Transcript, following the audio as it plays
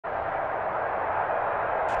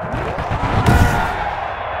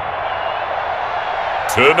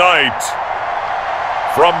Tonight,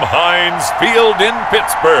 from Heinz Field in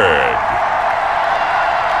Pittsburgh,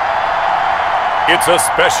 it's a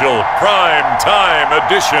special prime-time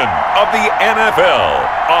edition of the NFL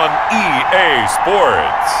on EA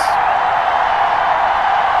Sports.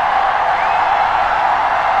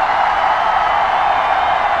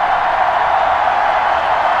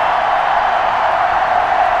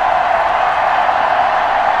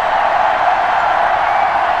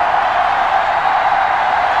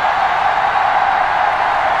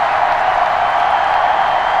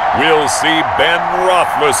 We'll see Ben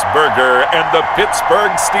Roethlisberger and the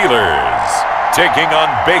Pittsburgh Steelers taking on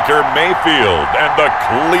Baker Mayfield and the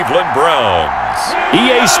Cleveland Browns.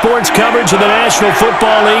 EA Sports coverage of the National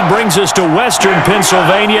Football League brings us to Western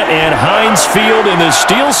Pennsylvania and Heinz Field in the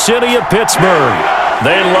Steel City of Pittsburgh.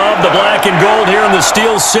 They love the black and gold here in the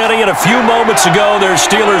Steel City, and a few moments ago, their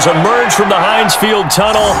Steelers emerged from the Heinz Field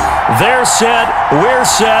tunnel. They're set, we're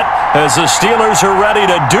set, as the Steelers are ready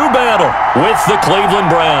to do battle with the Cleveland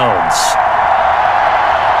Browns.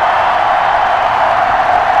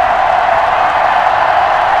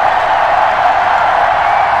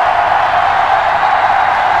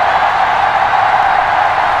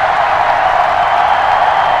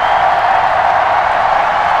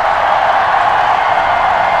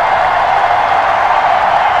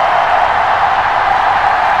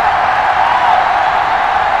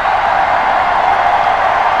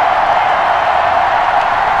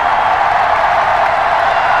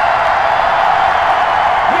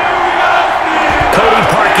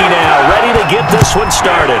 Get this one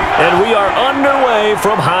started, and we are underway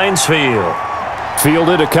from Heinz Field.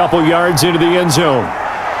 Fielded a couple yards into the end zone.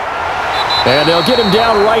 And they'll get him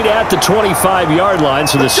down right at the 25-yard line,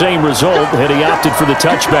 so the same result, and he opted for the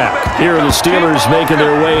touchback. Here are the Steelers making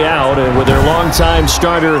their way out, and with their longtime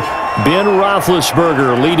starter, Ben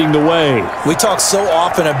Roethlisberger, leading the way. We talk so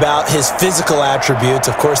often about his physical attributes.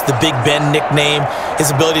 Of course, the Big Ben nickname, his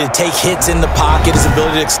ability to take hits in the pocket, his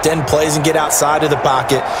ability to extend plays and get outside of the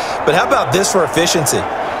pocket. But how about this for efficiency?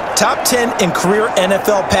 Top 10 in career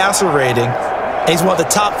NFL passer rating, and he's one of the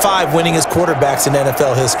top 5 winningest quarterbacks in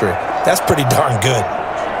NFL history. That's pretty darn good.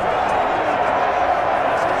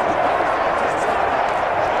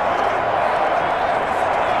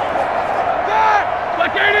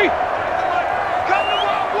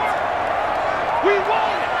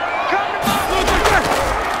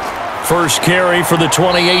 First carry for the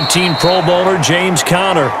 2018 Pro Bowler, James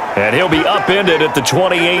Conner. And he'll be upended at the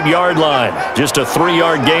 28-yard line. Just a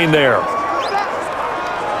 3-yard gain there.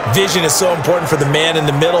 Vision is so important for the man in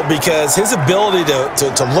the middle because his ability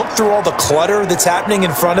to look through all the clutter that's happening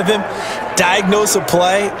in front of him, diagnose a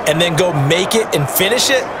play, and then go make it and finish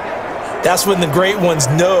it, that's when the great ones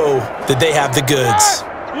know that they have the goods.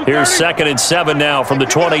 Here's 2nd and 7 now from the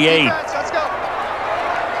 28.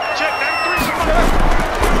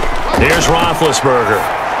 Here's Roethlisberger.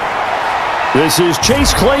 This is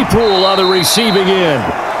Chase Claypool on the receiving end.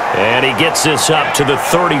 And he gets this up to the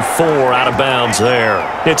 34 out of bounds there.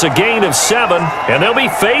 It's a gain of 7, and they'll be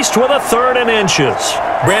faced with a 3rd and inches.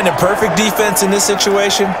 Brandon, perfect defense in this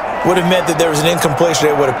situation would have meant that there was an incompletion.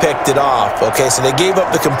 They would have picked it off. Okay, so they gave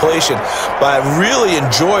up the completion. But I really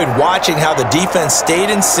enjoyed watching how the defense stayed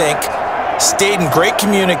in sync, stayed in great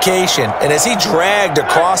communication. And as he dragged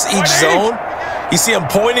across each zone, you see him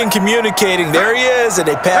pointing, communicating. There he is, and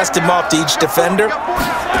they passed him off to each defender.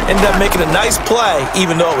 Ended up making a nice play,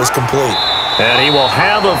 even though it was complete. And he will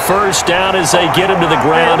have a first down as they get him to the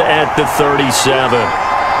ground at the 37.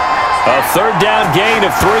 A 3rd down gain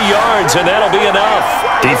of 3 yards, and that'll be enough.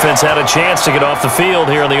 Defense had a chance to get off the field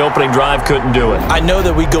here on the opening drive, couldn't do it. I know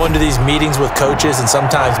that we go into these meetings with coaches, and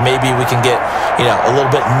sometimes maybe we can get, a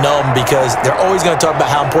little bit numb because they're always going to talk about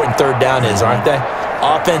how important 3rd down is, aren't they?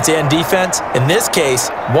 Offense and defense. In this case,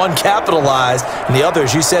 one capitalized, and the other,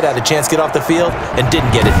 as you said, had a chance to get off the field and didn't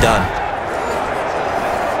get it done.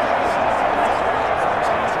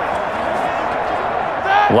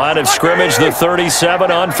 Line of scrimmage, the 37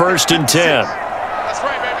 on 1st and 10.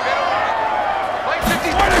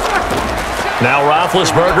 Now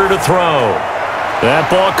Roethlisberger to throw. That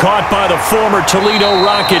ball caught by the former Toledo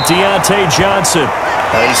Rocket, Deontay Johnson.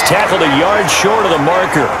 He's tackled a yard short of the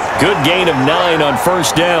marker. Good gain of 9 on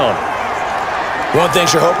 1st down. One thing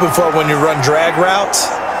you're hoping for when you run drag routes,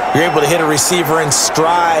 you're able to hit a receiver in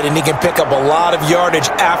stride, and he can pick up a lot of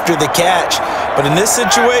yardage after the catch. But in this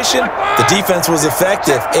situation, the defense was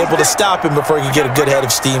effective, able to stop him before he could get a good head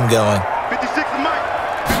of steam going.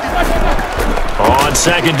 On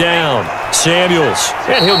 2nd down, Samuels.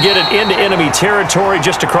 And he'll get it into enemy territory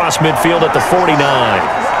just across midfield at the 49.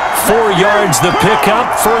 4 yards the pickup,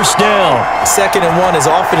 first down. 2nd and 1 is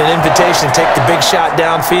often an invitation to take the big shot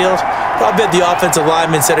downfield. I'll bet the offensive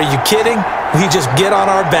lineman said, are you kidding? We just get on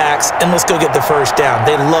our backs and let's go get the first down.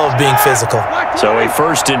 They love being physical. So a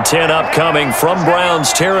 1st and 10 upcoming from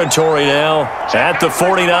Browns territory now at the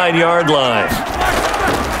 49-yard line.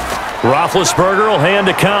 Roethlisberger will hand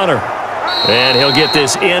to Connor. And he'll get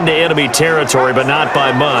this into enemy territory, but not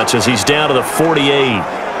by much as he's down to the 48.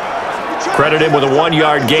 Credit him with a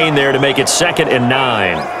 1-yard gain there to make it 2nd and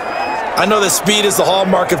 9. I know that speed is the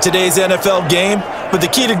hallmark of today's NFL game, but the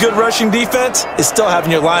key to good rushing defense is still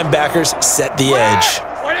having your linebackers set the edge.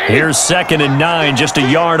 Here's 2nd and 9, just a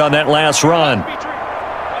yard on that last run.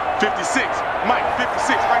 56, Mike,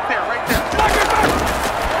 56, right there.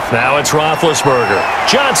 Now it's Roethlisberger.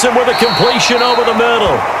 Johnson with a completion over the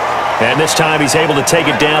middle. And this time he's able to take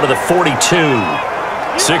it down to the 42.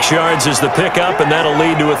 6 yards is the pickup, and that'll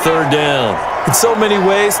lead to a 3rd down. In so many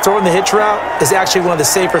ways, throwing the hitch route is actually one of the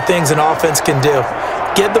safer things an offense can do.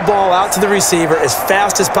 Get the ball out to the receiver as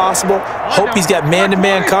fast as possible, hope he's got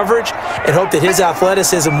man-to-man coverage, and hope that his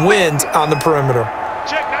athleticism wins on the perimeter.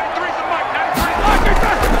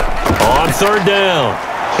 On 3rd down,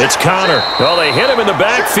 it's Connor. Well, they hit him in the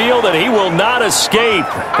backfield, and he will not escape.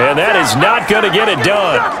 And that is not going to get it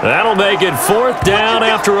done. That'll make it 4th down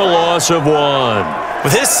after a loss of 1.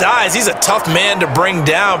 With his size, he's a tough man to bring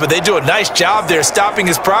down, but they do a nice job there stopping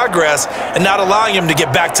his progress and not allowing him to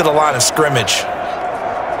get back to the line of scrimmage.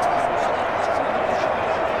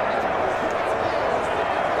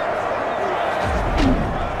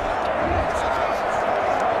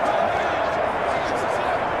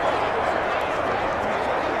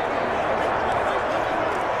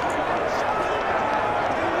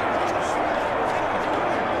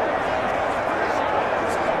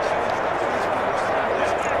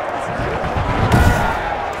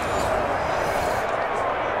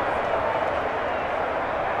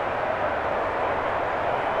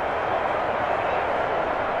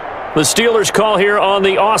 The Steelers call here on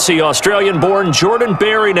the Aussie, Australian-born Jordan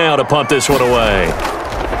Berry now to punt this one away.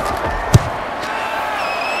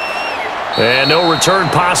 And no return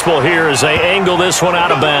possible here as they angle this one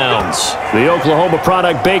out of bounds. The Oklahoma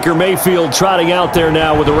product Baker Mayfield trotting out there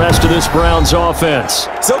now with the rest of this Browns offense.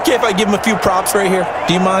 It's okay if I give him a few props right here.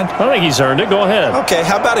 Do you mind? I think he's earned it. Go ahead. Okay,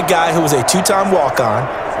 how about a guy who was a 2-time walk-on,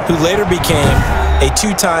 who later became a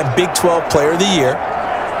 2-time Big 12 Player of the Year,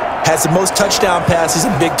 has the most touchdown passes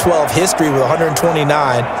in Big 12 history with 129,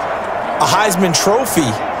 a Heisman Trophy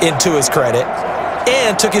into his credit,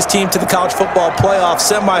 and took his team to the college football playoff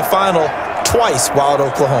semifinal twice while at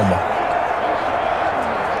Oklahoma.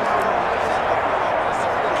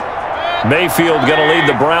 Mayfield going to lead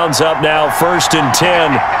the Browns up now, 1st and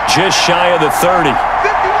 10, just shy of the 30.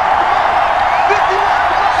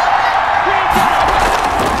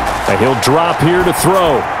 And he'll drop here to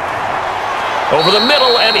throw. Over the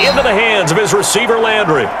middle and into the hands of his receiver,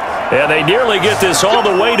 Landry. And they nearly get this all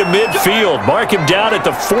the way to midfield. Mark him down at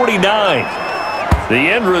the 49. The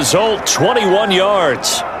end result, 21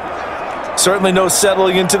 yards. Certainly no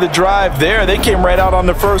settling into the drive there. They came right out on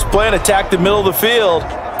the first play and attacked the middle of the field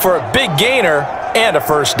for a big gainer and a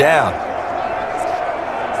 1st down.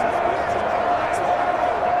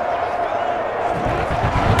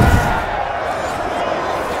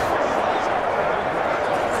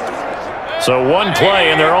 So one play,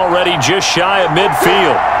 and they're already just shy of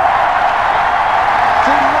midfield.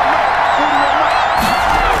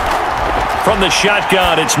 From the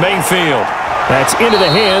shotgun, it's Mayfield. That's into the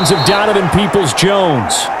hands of Donovan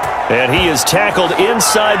Peoples-Jones. And he is tackled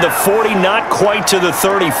inside the 40, not quite to the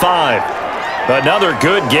 35. Another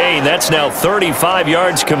good gain. That's now 35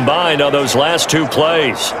 yards combined on those last 2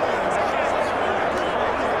 plays.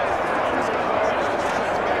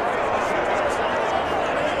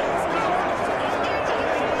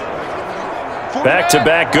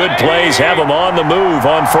 Back-to-back good plays have them on the move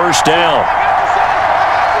on 1st down.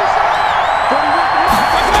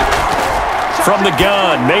 From the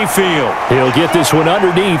gun, Mayfield. He'll get this one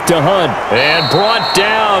underneath to Hunt. And brought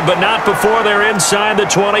down, but not before they're inside the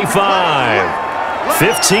 25.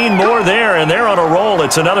 15 more there, and they're on a roll.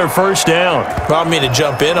 It's another 1st down. Well, I don't mean to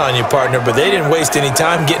jump in on you, partner, but they didn't waste any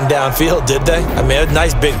time getting downfield, did they? I mean, a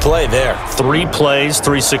nice big play there. 3 plays,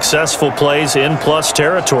 3 successful plays in plus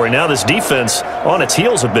territory. Now this defense on its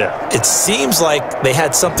heels a bit. It seems like they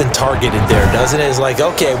had something targeted there, doesn't it? It's like,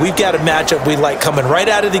 okay, we've got a matchup we like coming right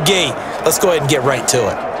out of the gate. Let's go ahead and get right to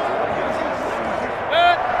it.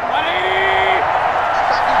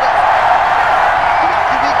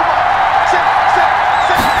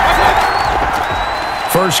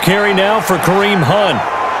 First carry now for Kareem Hunt.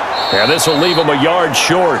 And this will leave him a yard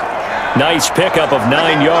short. Nice pickup of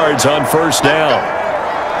 9 yards on first down.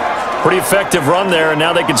 Pretty effective run there, and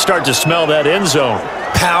now they can start to smell that end zone.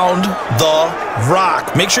 Pound the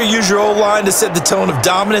rock. Make sure you use your O-line to set the tone of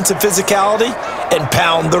dominance and physicality, and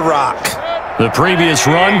pound the rock. The previous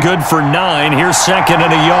run, good for 9. Here's second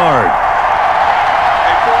and a yard.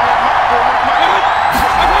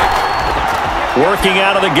 Working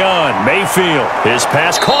out of the gun, Mayfield. His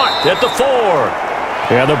pass caught at the 4.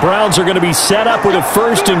 And the Browns are going to be set up with a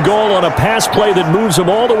 1st and goal on a pass play that moves them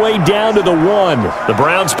all the way down to the 1. The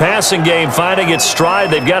Browns passing game finding its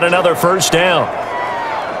stride. They've got another first down.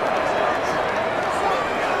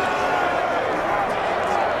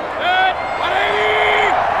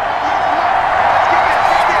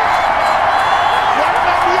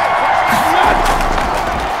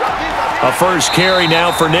 A first carry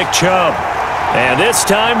now for Nick Chubb. And this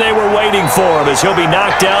time they were waiting for him as he'll be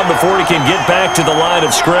knocked down before he can get back to the line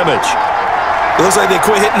of scrimmage. It looks like they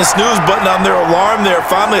quit hitting the snooze button on their alarm there.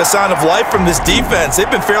 Finally a sign of life from this defense. They've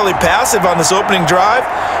been fairly passive on this opening drive.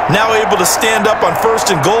 Now able to stand up on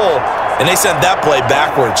 1st and goal, and they sent that play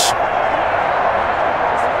backwards.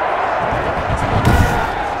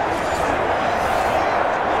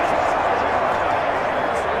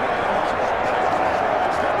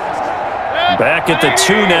 Back at the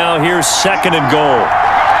 2 now. Here's 2nd and goal.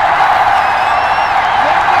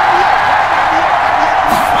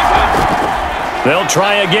 They'll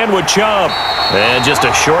try again with Chubb. And just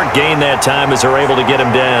a short gain that time as they're able to get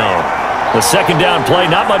him down. The 2nd down play,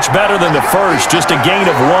 not much better than the 1st. Just a gain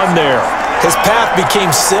of 1 there. His path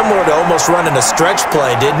became similar to almost running a stretch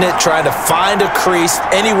play, didn't it? Trying to find a crease,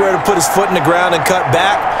 anywhere to put his foot in the ground and cut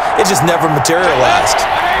back. It just never materialized.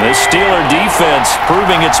 The Steeler defense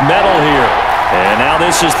proving its mettle here. And now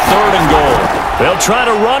this is 3rd and goal. They'll try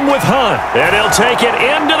to run with Hunt, and he'll take it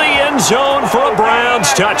into the end zone for a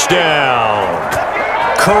Browns touchdown.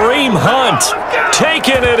 Kareem Hunt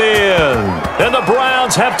taking it in, and the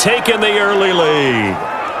Browns have taken the early lead.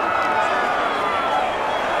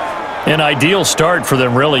 An ideal start for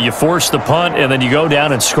them, really. You force the punt, and then you go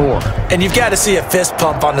down and score. And you've got to see a fist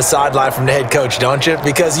pump on the sideline from the head coach, don't you?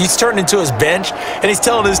 Because he's turned into his bench, and he's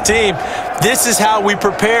telling his team, this is how we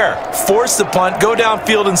prepare. Force the punt, go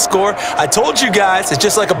downfield and score. I told you guys, it's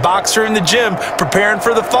just like a boxer in the gym preparing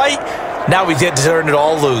for the fight. Now we get to turn it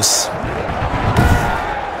all loose.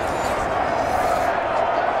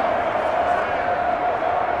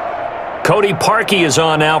 Cody Parkey is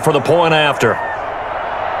on now for the point after.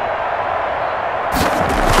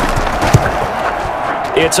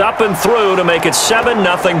 It's up and through to make it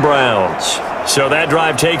 7-0 Browns. So that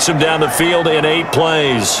drive takes him down the field in 8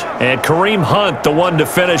 plays. And Kareem Hunt, the one to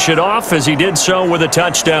finish it off, as he did so with a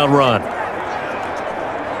touchdown run.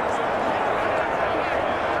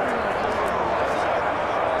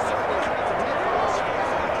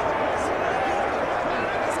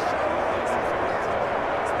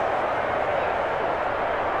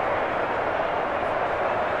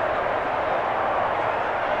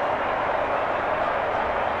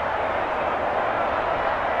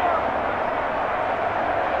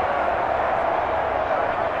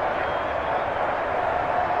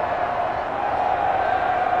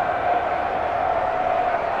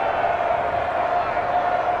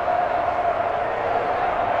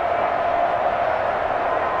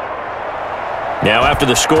 Now after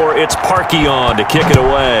the score, it's Parkey on to kick it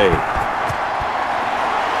away.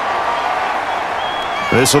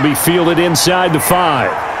 This will be fielded inside the 5.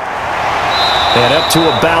 And up to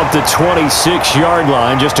about the 26-yard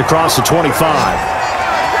line, just across the 25.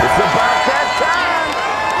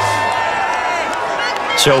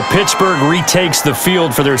 So Pittsburgh retakes the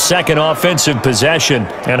field for their 2nd offensive possession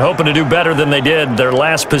and hoping to do better than they did their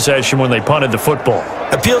last possession when they punted the football.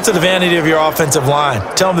 Appeal to the vanity of your offensive line.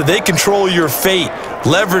 Tell them that they control your fate.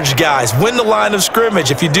 Leverage guys. Win the line of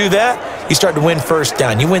scrimmage. If you do that, you start to win 1st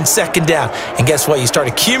down. You win 2nd down. And guess what? You start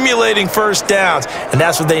accumulating 1st downs, and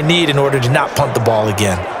that's what they need in order to not punt the ball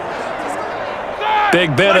again.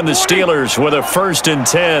 Big Ben and the Steelers with a 1st and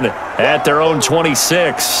 10 at their own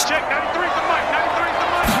 26.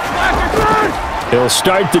 He'll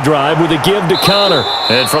start the drive with a give to Connor.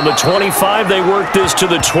 And from the 25, they work this to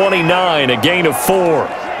the 29, a gain of 4.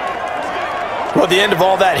 Well, at the end of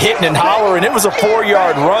all that hitting and hollering, it was a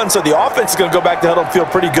 4-yard run, so the offense is going to go back to huddle and feel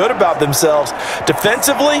pretty good about themselves.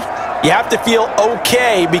 Defensively, you have to feel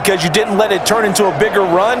okay because you didn't let it turn into a bigger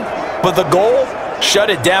run, but the goal, shut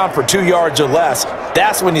it down for 2 yards or less.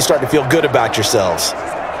 That's when you start to feel good about yourselves.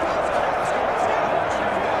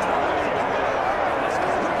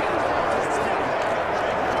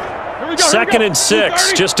 Second and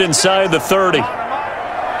 6, just inside the 30.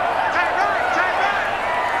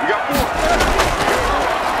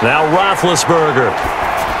 Now Roethlisberger.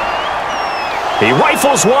 He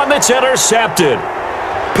rifles one that's intercepted.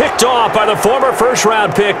 Picked off by the former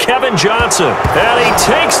first-round pick, Kevin Johnson. And he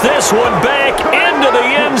takes this one back into the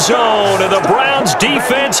end zone, and the Browns'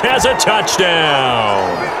 defense has a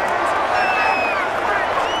touchdown.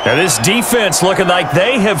 And this defense looking like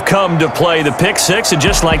they have come to play the pick six, and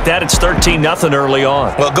just like that, it's 13-0 early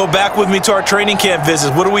on. Well, go back with me to our training camp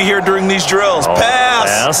visits. What do we hear during these drills?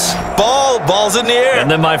 Pass. Ball's in the air. And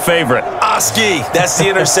then my favorite. Oski. That's the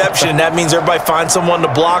interception. That means everybody finds someone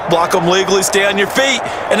to block them legally, stay on your feet,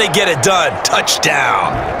 and they get it done.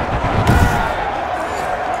 Touchdown.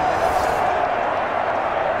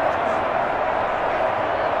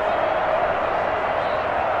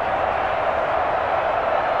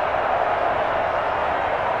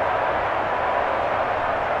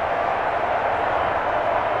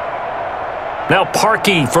 Now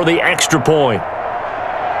Parkey for the extra point.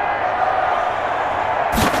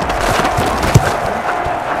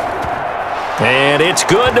 And it's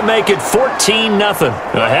good to make it 14-0.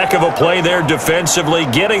 A heck of a play there defensively,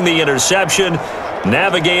 getting the interception,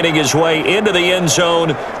 navigating his way into the end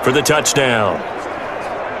zone for the touchdown.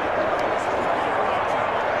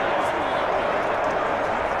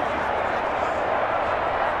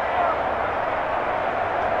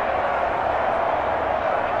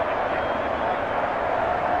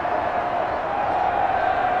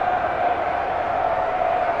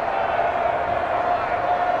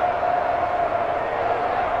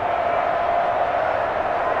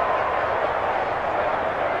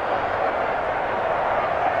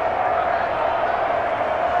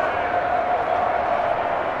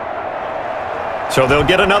 So they'll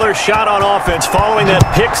get another shot on offense following that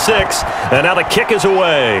pick six, and now the kick is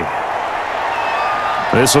away.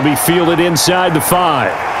 This will be fielded inside the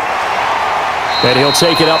 5. And he'll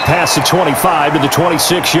take it up past the 25 to the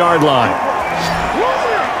 26-yard line.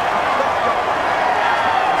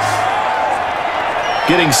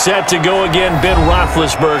 Getting set to go again, Ben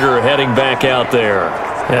Roethlisberger heading back out there.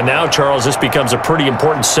 And now, Charles, this becomes a pretty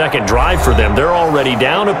important second drive for them. They're already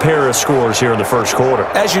down a pair of scores here in the first quarter.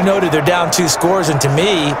 As you noted, they're down 2 scores, and to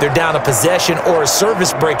me, they're down a possession or a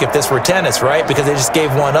service break if this were tennis, right? Because they just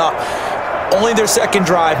gave one up. Only their second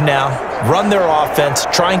drive now. Run their offense,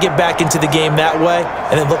 try and get back into the game that way,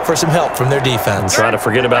 and then look for some help from their defense. Try to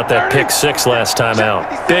forget about that pick six last time out.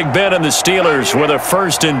 Big Ben and the Steelers with a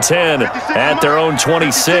 1st and 10 at their own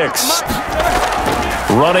 26.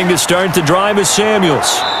 Running to start the drive is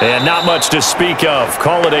Samuels. And not much to speak of.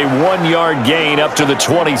 Call it a 1-yard gain up to the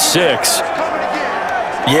 26.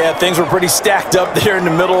 Yeah, things were pretty stacked up there in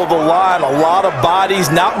the middle of the line. A lot of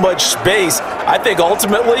bodies, not much space. I think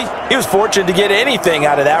ultimately he was fortunate to get anything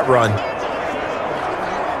out of that run.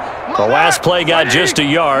 The last play got just a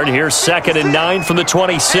yard. Here's 2nd and 9 from the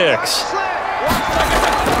 26.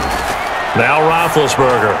 Now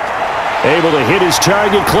Roethlisberger able to hit his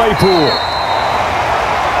target, Claypool.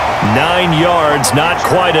 9 yards, not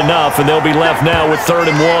quite enough, and they'll be left now with 3rd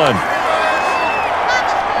and 1.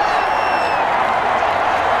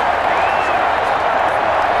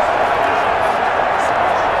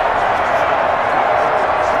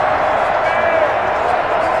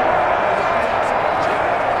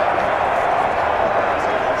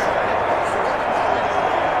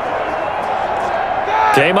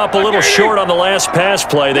 Came up a little short on the last pass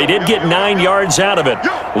play. They did get 9 yards out of it,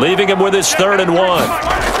 leaving him with his 3rd and 1.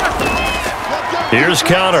 Here's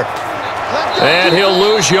Counter. And he'll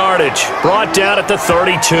lose yardage. Brought down at the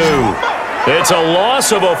 32. It's a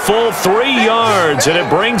loss of a full 3 yards, and it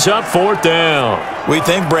brings up 4th down. What do you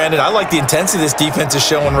think, Brandon? I like the intensity this defense is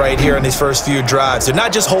showing right here in these first few drives. They're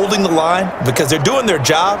not just holding the line because they're doing their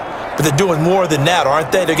job, but they're doing more than that,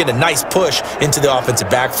 aren't they? They're getting a nice push into the offensive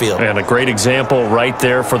backfield. And a great example right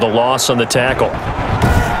there for the loss on the tackle.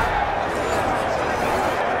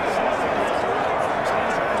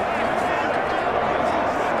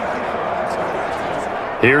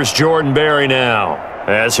 Here's Jordan Berry now,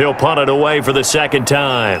 as he'll punt it away for the 2nd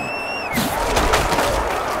time.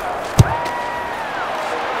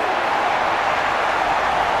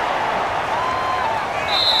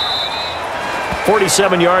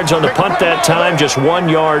 "47 yards on the punt that time, just 1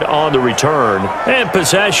 yard on the return. And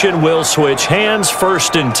possession will switch hands,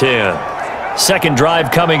 1st and 10. Second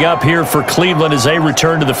drive coming up here for Cleveland as they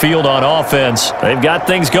return to the field on offense. They've got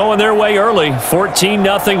things going their way early.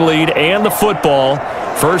 14-0 lead and the football.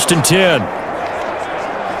 1st and 10.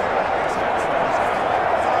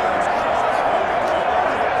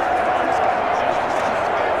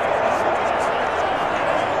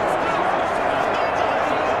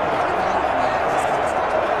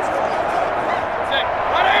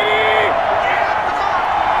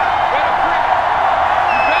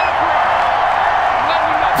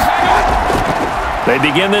 They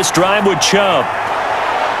begin this drive with Chubb.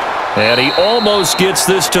 And he almost gets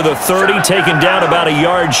this to the 30, taken down about a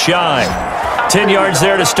yard shy. 10 yards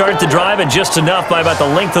there to start the drive, and just enough by about the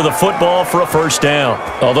length of the football for a first down.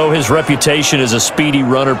 Although his reputation as a speedy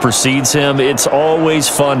runner precedes him, it's always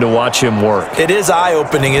fun to watch him work. It is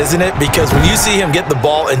eye-opening, isn't it? Because when you see him get the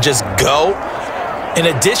ball and just go, in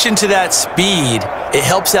addition to that speed, it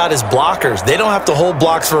helps out his blockers. They don't have to hold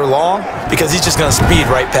blocks for long because he's just going to speed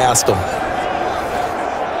right past them.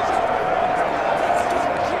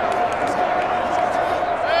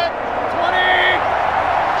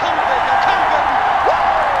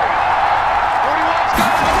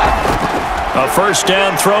 A first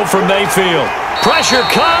down throw from Mayfield. Pressure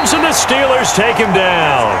comes, and the Steelers take him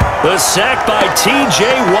down. The sack by T.J.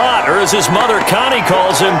 Watt, or as his mother Connie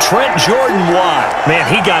calls him, Trent Jordan Watt. Man,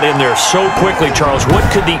 he got in there so quickly, Charles. What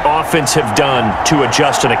could the offense have done to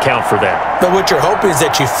adjust and account for that? But what you're hoping is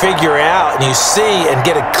that you figure out and you see and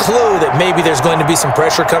get a clue that maybe there's going to be some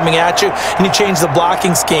pressure coming at you, and you change the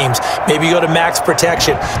blocking schemes. Maybe you go to max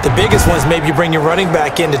protection. The biggest one is maybe you bring your running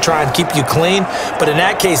back in to try and keep you clean. But in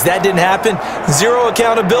that case, that didn't happen. Zero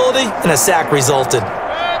accountability, and a sack resulted.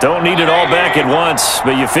 Don't need it all back at once,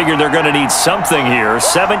 but you figure they're going to need something here.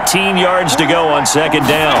 17 yards to go on second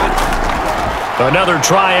down. Another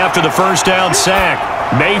try after the first down sack.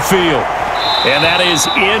 Mayfield. And that is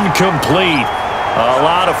incomplete. A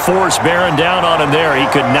lot of force bearing down on him there. He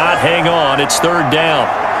could not hang on. It's third down.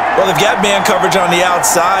 Well, they've got man coverage on the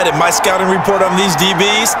outside, and my scouting report on these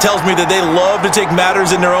DBs tells me that they love to take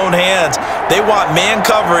matters in their own hands. They want man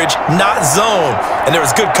coverage, not zone, and there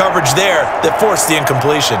was good coverage there that forced the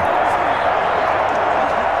incompletion.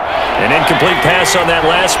 An incomplete pass on that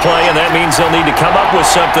last play, and that means they'll need to come up with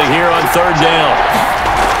something here on third down.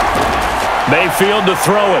 Mayfield to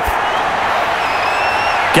throw it.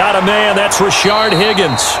 Got a man. That's Rashard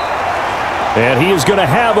Higgins. And he is going to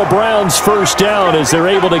have a Browns first down as they're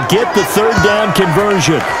able to get the third down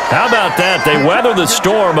conversion. How about that? They weather the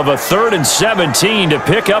storm of a 3rd and 17 to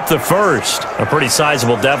pick up the first. A pretty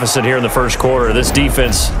sizable deficit here in the first quarter. This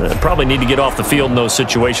defense probably need to get off the field in those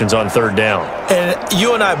situations on third down. And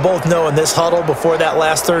you and I both know in this huddle before that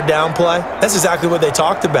last third down play, that's exactly what they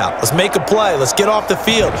talked about. Let's make a play. Let's get off the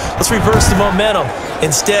field. Let's reverse the momentum.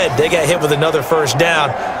 Instead, they got hit with another first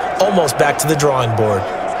down, almost back to the drawing board.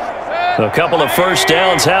 A couple of first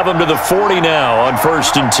downs have them to the 40 now on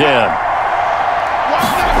 1st and 10.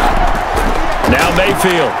 Now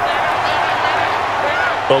Mayfield.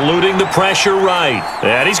 Eluding the pressure right.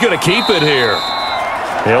 And he's going to keep it here.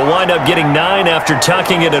 He'll wind up getting 9 after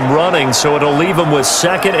tucking it and running, so it'll leave him with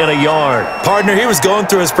 2nd and a yard. Partner, he was going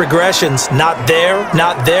through his progressions. Not there,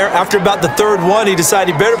 not there. After about the 3rd one, he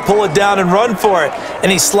decided he better pull it down and run for it.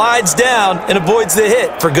 And he slides down and avoids the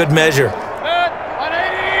hit for good measure.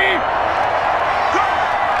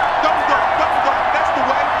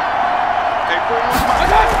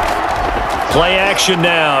 Play action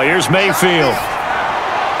now. Here's Mayfield.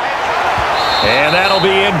 And that'll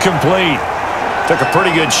be incomplete. Took a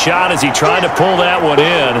pretty good shot as he tried to pull that one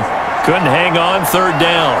in. Couldn't hang on third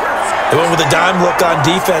down. They went with a dime look on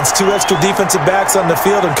defense. 2 extra defensive backs on the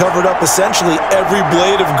field and covered up essentially every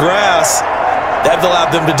blade of grass. That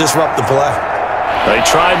allowed them to disrupt the play. They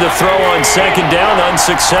tried to throw on second down.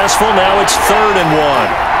 Unsuccessful. Now it's 3rd and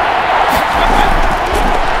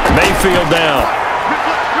 1. Mayfield down.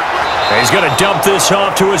 He's going to dump this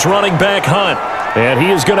off to his running back, Hunt. And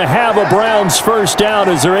he is going to have a Browns first down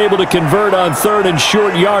as they're able to convert on 3rd and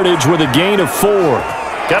short yardage with a gain of 4.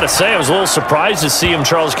 Got to say, I was a little surprised to see him,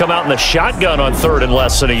 Charles, come out in the shotgun on 3rd and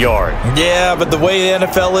less than a yard. Yeah, but the way the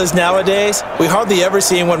NFL is nowadays, we hardly ever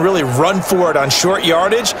see anyone really run for it on short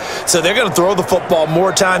yardage. So they're going to throw the football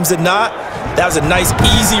more times than not. That was a nice,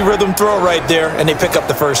 easy rhythm throw right there, and they pick up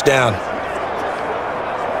the first down.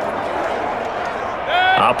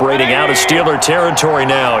 Operating out of Steeler territory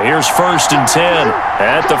now. Here's 1st and 10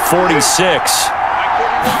 at the 46.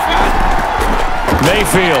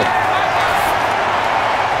 Mayfield.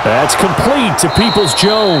 That's complete to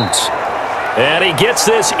Peoples-Jones. And he gets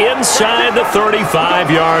this inside the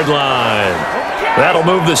 35-yard line. That'll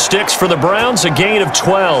move the sticks for the Browns, a gain of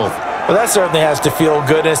 12. Well, that certainly has to feel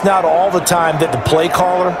good. And it's not all the time that the play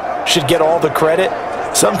caller should get all the credit.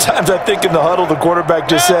 Sometimes I think in the huddle, the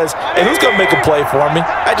quarterback just says, hey, who's going to make a play for me?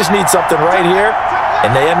 I just need something right here.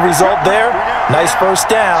 And the end result there, nice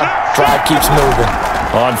first down. Drive keeps moving.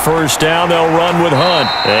 On first down, they'll run with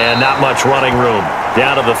Hunt. And not much running room.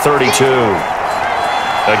 Down to the 32.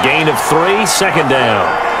 A gain of 3, second down.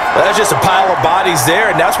 Well, that's just a pile of bodies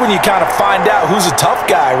there, and that's when you kind of find out who's a tough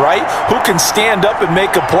guy, right? Who can stand up and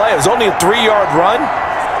make a play. It was only a 3-yard run,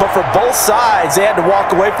 But for both sides, they had to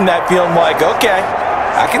walk away from that feeling like, okay,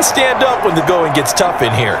 I can stand up when the going gets tough in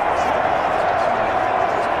here.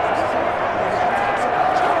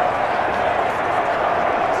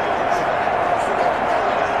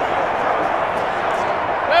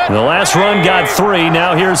 The last run got 3.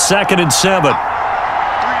 Now here's 2nd and 7.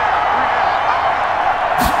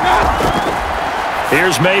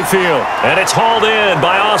 Here's Mayfield, and it's hauled in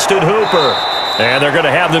by Austin Hooper. And they're going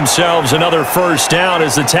to have themselves another first down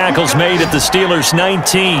as the tackle's made at the Steelers'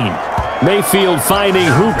 19. Mayfield finding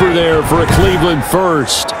Hooper there for a Cleveland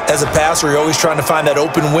first. As a passer, you're always trying to find that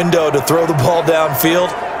open window to throw the ball downfield.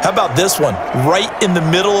 How about this one? Right in the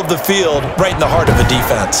middle of the field, right in the heart of a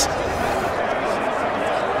defense.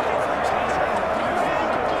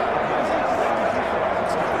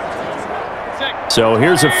 So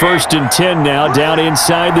here's a 1st and 10 now, down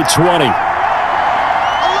inside the 20.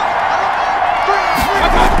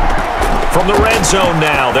 From the red zone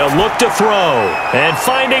now, they'll look to throw. And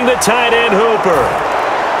finding the tight end, Hooper.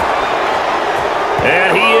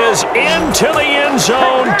 And he is into the end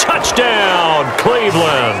zone. Touchdown,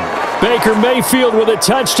 Cleveland. Baker Mayfield with a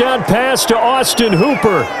touchdown pass to Austin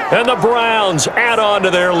Hooper. And the Browns add on to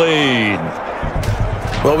their lead.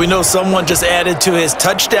 Well, we know someone just added to his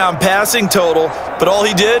touchdown passing total, but all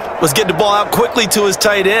he did was get the ball out quickly to his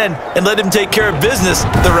tight end and let him take care of business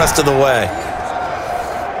the rest of the way.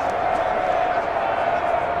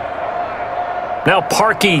 Now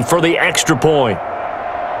Parkey for the extra point.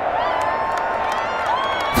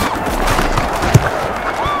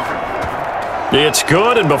 It's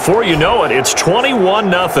good, and before you know it, it's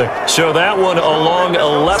 21-0. So that one a long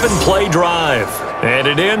 11-play drive. And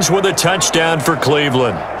it ends with a touchdown for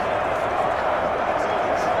Cleveland.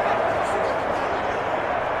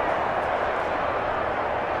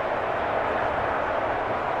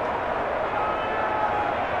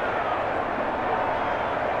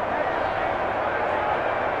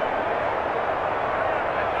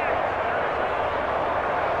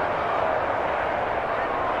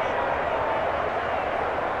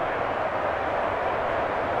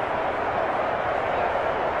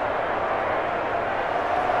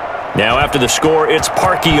 Now after the score, it's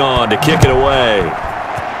Parkey on to kick it away.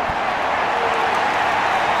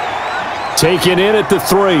 Taken in at the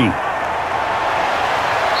 3.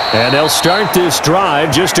 And they'll start this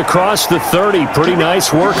drive just across the 30. Pretty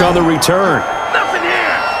nice work on the return.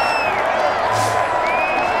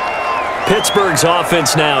 Pittsburgh's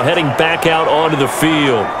offense now heading back out onto the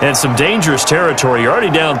field. And some dangerous territory. You're already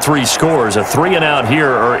down 3 scores. A 3-and-out here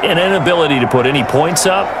or an inability to put any points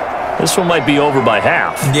up. This one might be over by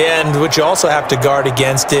half. Yeah, and what you also have to guard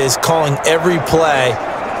against is calling every play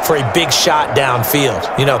for a big shot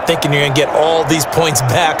downfield. You know, thinking you're going to get all these points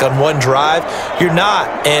back on one drive. You're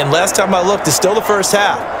not. And last time I looked, it's still the first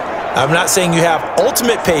half. I'm not saying you have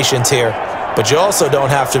ultimate patience here, but you also don't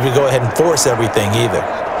have to go ahead and force everything either.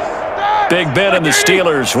 Big Ben and the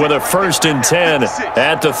Steelers with a 1st and 10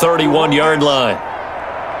 at the 31-yard line.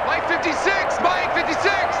 Mike 56, Mike 56.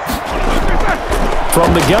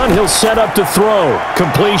 From the gun, he'll set up to throw.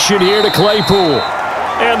 Completion here to Claypool.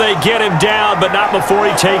 And they get him down, but not before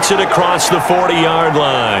he takes it across the 40-yard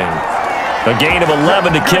line. A gain of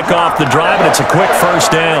 11 to kick off the drive, and it's a quick first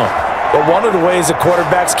down. But one of the ways that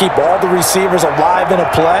quarterbacks keep all the receivers alive in a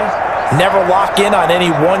play, never lock in on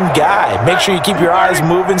any one guy. Make sure you keep your eyes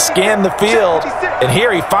moving, scan the field, and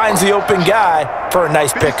here he finds the open guy for a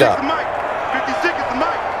nice pickup.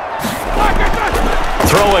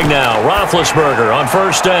 Throwing now, Roethlisberger on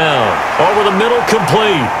first down. Over the middle,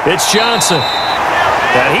 complete. It's Johnson.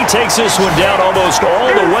 And he takes this one down almost all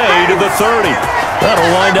the way to the 30.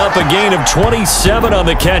 That'll wind up a gain of 27 on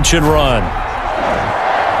the catch and run.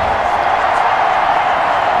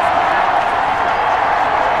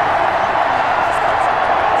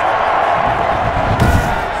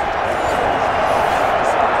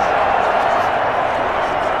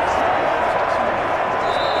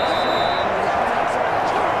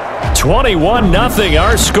 $21-0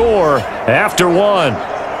 our score after 1.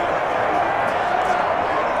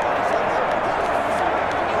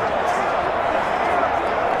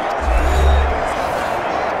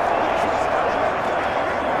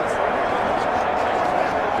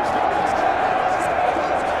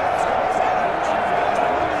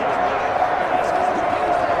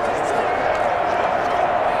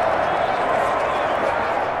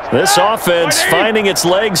 This offense finding its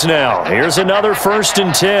legs now. Here's another 1st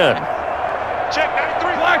and 10. Check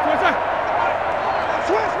 93. Black, what's that?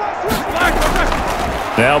 Black, what's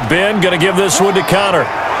that? Now Ben going to give this one to Connor.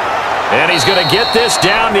 And he's going to get this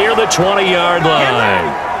down near the 20-yard line.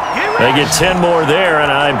 They get 10 more there,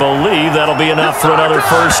 and I believe that'll be enough for another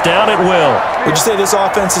first down. It will. Would you say this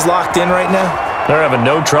offense is locked in right now? They're having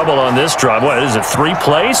no trouble on this drive. What is it, 3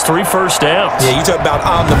 plays, 3 first downs? Yeah, you talk about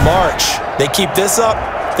on the march. They keep this up,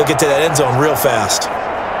 they'll get to that end zone real fast.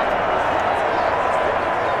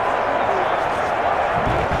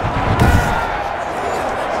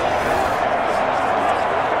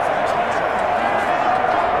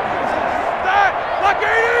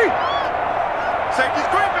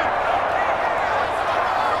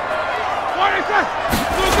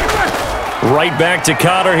 Right back to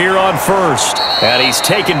Connor here on first. And he's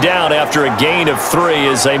taken down after a gain of 3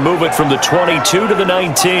 as they move it from the 22 to the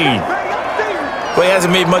 19. Well, he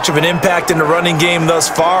hasn't made much of an impact in the running game thus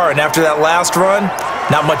far, and after that last run,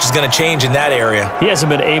 not much is going to change in that area. He hasn't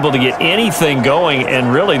been able to get anything going,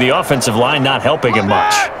 and really the offensive line not helping him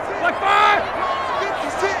much.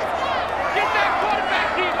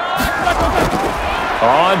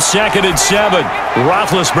 On 2nd and 7,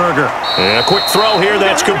 Roethlisberger. And a quick throw here,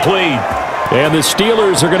 that's complete. And the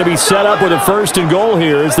Steelers are going to be set up with a 1st and goal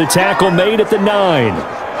here as the tackle made at the 9.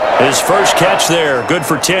 His first catch there, good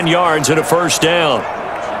for 10 yards and a first down.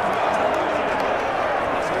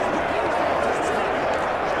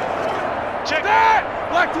 Check that!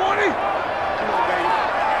 Black 20! Come on, baby.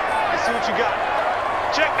 Let's see what you got.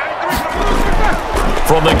 Check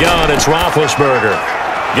 93. From the gun, it's Roethlisberger.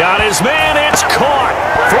 Got his man, it's caught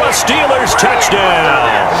for a Steelers touchdown.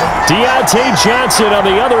 Deontay Johnson on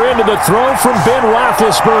the other end of the throw from Ben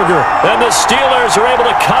Roethlisberger. And the Steelers are able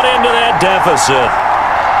to cut into that deficit.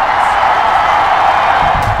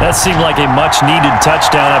 That seemed like a much-needed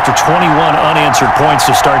touchdown after 21 unanswered points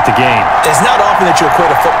to start the game. It's not often that you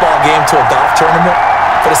equate a football game to a golf tournament,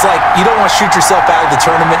 but it's like you don't want to shoot yourself out of the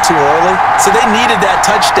tournament too early. So they needed that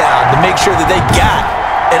touchdown to make sure that they got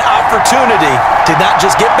an opportunity to not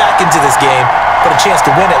just get back into this game, but a chance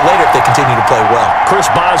to win it later if they continue to play well. Chris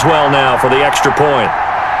Boswell now for the extra point.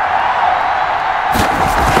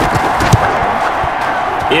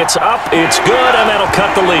 It's up, it's good, and that'll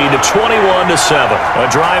cut the lead to 21-7. A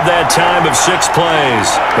drive that time of 6 plays.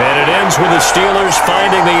 And it ends with the Steelers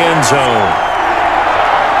finding the end zone.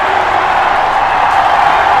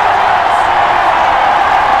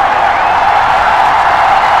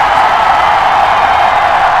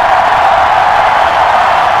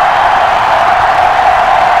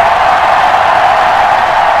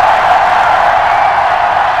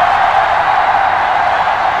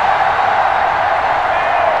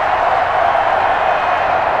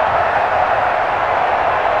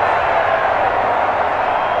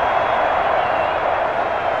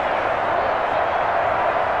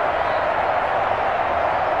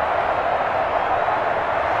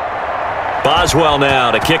 Boswell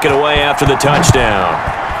now to kick it away after the touchdown.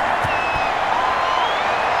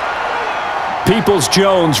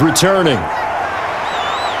 Peoples-Jones returning.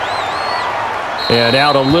 And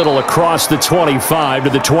out a little across the 25 to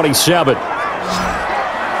the 27.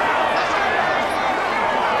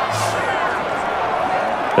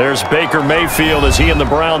 There's Baker Mayfield as he and the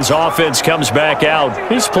Browns offense comes back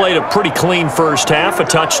out. He's played a pretty clean first half, a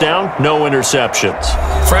touchdown, no interceptions.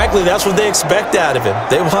 Frankly, that's what they expect out of him.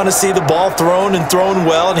 They want to see the ball thrown and thrown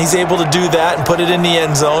well, and he's able to do that and put it in the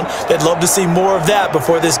end zone. They'd love to see more of that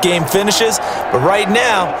before this game finishes, but right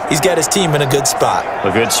now, he's got his team in a good spot.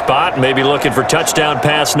 A good spot, maybe looking for touchdown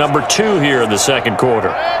pass number 2 here in the second quarter.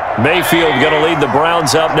 Mayfield going to lead the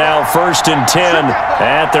Browns up now, 1st and 10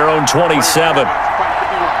 at their own 27.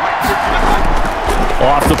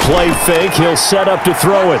 Off the play fake, he'll set up to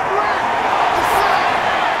throw it.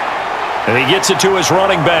 And he gets it to his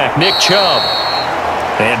running back, Nick Chubb.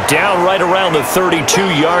 And down right around the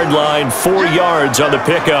 32-yard line, 4 yards on the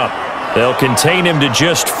pickup. They'll contain him to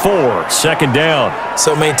just 4, 2nd down.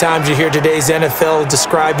 So many times you hear today's NFL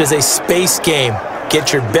described as a space game.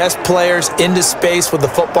 Get your best players into space with the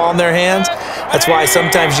football in their hands. That's why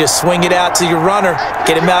sometimes you just swing it out to your runner,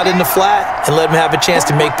 get him out in the flat, and let him have a chance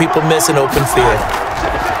to make people miss an open field.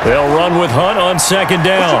 They'll run with Hunt on 2nd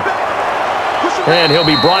down. And he'll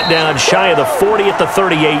be brought down shy of the 40 at the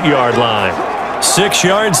 38-yard line. 6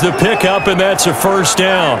 yards the pickup, and that's a 1st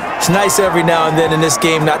down. It's nice every now and then in this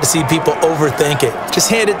game not to see people overthink it. Just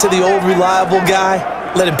hand it to the old reliable guy,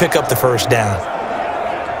 let him pick up the 1st down.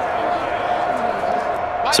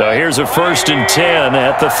 So here's a 1st and 10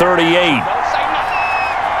 at the 38.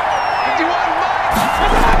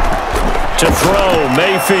 To throw,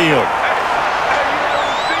 Mayfield.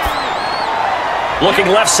 Looking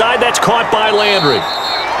left side, that's caught by Landry.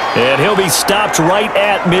 And he'll be stopped right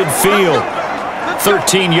at midfield.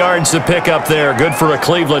 13 yards to pick up there, good for a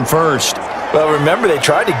Cleveland first. Well, remember, they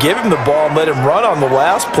tried to give him the ball and let him run on the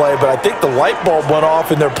last play, but I think the light bulb went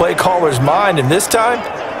off in their play caller's mind, and this time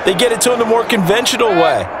they get it to him the more conventional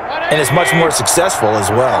way, and it's much more successful as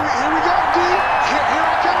well.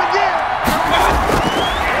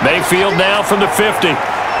 Mayfield now from the 50.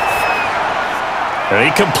 And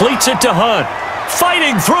he completes it to Hunt.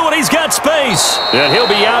 Fighting through it, he's got space. And he'll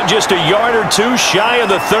be out just a yard or two shy of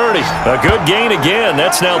the 30. A good gain again.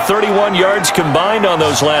 That's now 31 yards combined on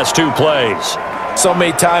those last two plays. So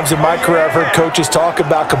many times in my career I've heard coaches talk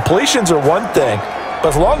about completions are one thing, but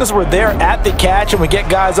as long as we're there at the catch and we get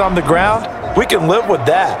guys on the ground, we can live with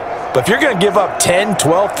that. But if you're going to give up 10,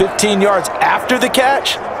 12, 15 yards after the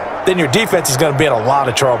catch, then your defense is going to be in a lot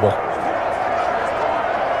of trouble.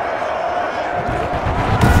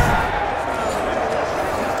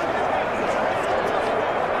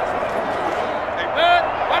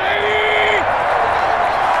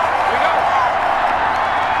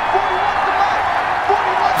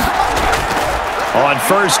 On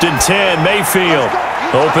 1st and 10, Mayfield.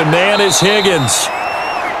 Open man is Higgins.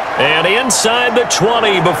 And inside the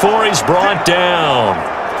 20 before he's brought down.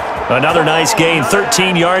 Another nice gain,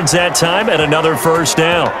 13 yards that time, and another first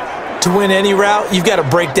down. To win any route, you've got to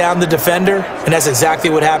break down the defender, and that's exactly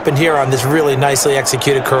what happened here on this really nicely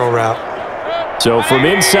executed curl route. So from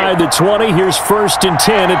inside the 20, here's 1st and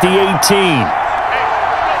 10 at the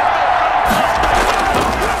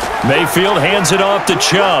 18. Mayfield hands it off to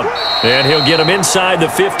Chubb, and he'll get him inside the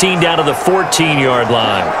 15 down to the 14-yard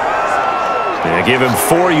line. And give him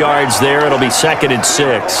 4 yards there. It'll be 2nd and 6.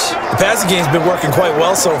 The passing game's been working quite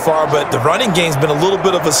well so far, but the running game's been a little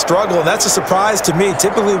bit of a struggle, and that's a surprise to me.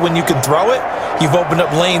 Typically, when you can throw it, you've opened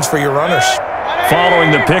up lanes for your runners.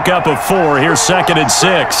 Following the pickup of 4, here's 2nd and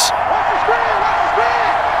 6.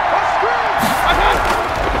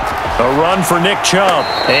 A run for Nick Chubb,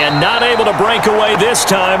 and not able to break away this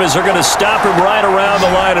time as they're going to stop him right around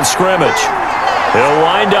the line of scrimmage. He'll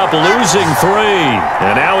wind up losing 3,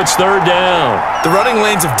 and now it's 3rd down. The running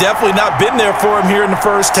lanes have definitely not been there for him here in the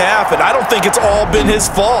first half, and I don't think it's all been his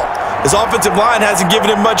fault. His offensive line hasn't given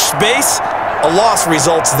him much space. A loss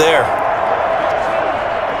results there.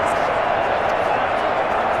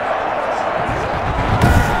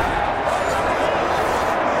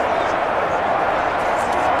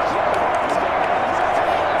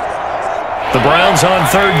 The Browns on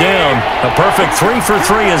 3rd down. A perfect 3 for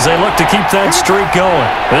 3 as they look to keep that streak going.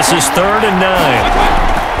 This is 3rd and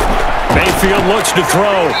 9. Mayfield looks to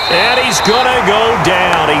throw, and he's going to go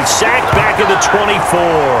down. He's sacked back at the 24.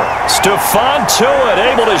 Stephon Tuitt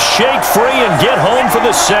able to shake free and get home for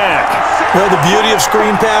the sack. Well, the beauty of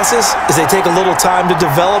screen passes is they take a little time to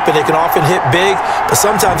develop, and they can often hit big, but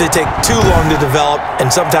sometimes they take too long to develop,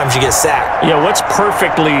 and sometimes you get sacked. Yeah, what's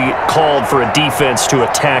perfectly called for a defense to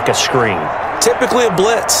attack a screen? Typically a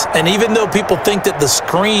blitz, and even though people think that the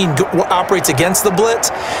screen operates against the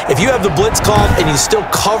blitz, if you have the blitz called and you still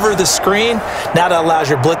cover the screen, now that allows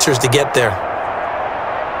your blitzers to get there.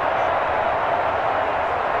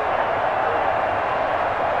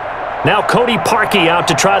 Now Cody Parkey out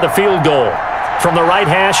to try the field goal. From the right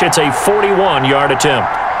hash, it's a 41-yard attempt.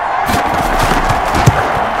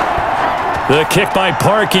 The kick by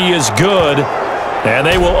Parkey is good. And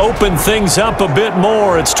they will open things up a bit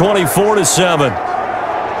more. It's 24-7.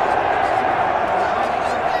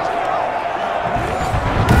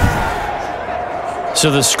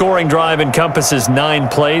 So the scoring drive encompasses 9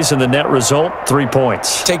 plays, and the net result, 3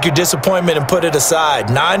 points. Take your disappointment and put it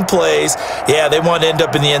aside. 9 plays, yeah, they want to end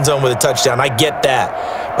up in the end zone with a touchdown. I get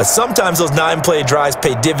that. But sometimes those 9-play drives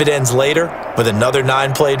pay dividends later with another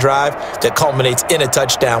 9-play drive that culminates in a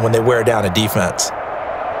touchdown when they wear down a defense.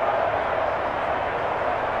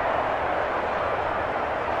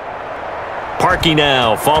 Parkey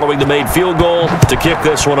now following the made field goal to kick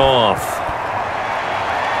this one off.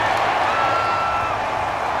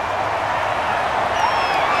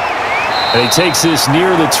 And he takes this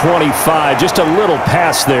near the 25. Just a little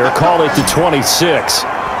pass there. Call it the 26.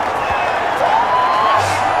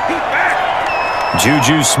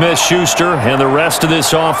 Juju Smith-Schuster and the rest of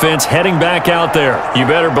this offense heading back out there. You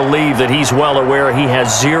better believe that he's well aware he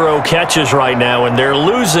has 0 catches right now, and they're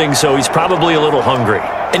losing, so he's probably a little hungry.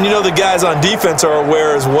 And you know the guys on defense are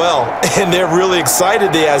aware as well, and they're really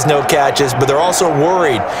excited he has no catches, but they're also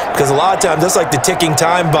worried because a lot of times that's like the ticking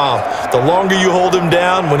time bomb. The longer you hold him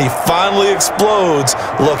down, when he finally explodes,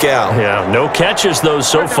 look out. Yeah, no catches, though,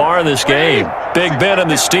 so far in this game. Big Ben and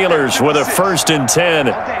the Steelers with a 1st and 10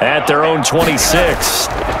 at their own 26.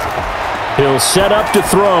 He'll set up to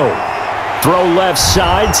throw. Throw left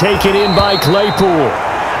side, taken in by Claypool.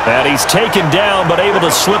 And he's taken down but able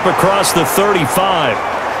to slip across the 35.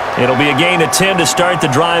 It'll be a gain of 10 to start the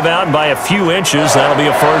drive out, and by a few inches, that'll be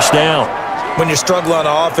a first down. When you're struggling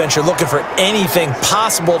on offense, you're looking for anything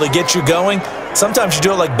possible to get you going. Sometimes you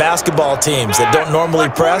do it like basketball teams that don't normally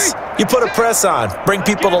press. You put a press on, bring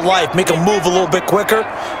people to life, make them move a little bit quicker.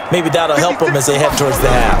 Maybe that'll help them as they head towards the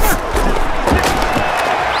half.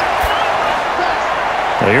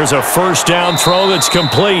 Here's a first down throw that's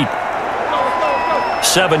complete.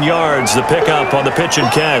 7 yards, the pickup on the pitch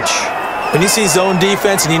and catch. When you see zone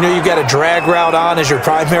defense and you know you've got a drag route on as your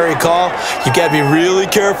primary call, you've got to be really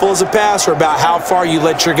careful as a passer about how far you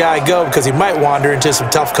let your guy go because he might wander into some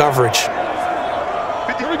tough coverage.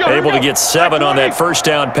 Able to get 7 on that first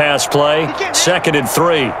down pass play. 2nd and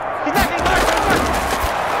 3.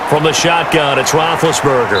 From the shotgun, it's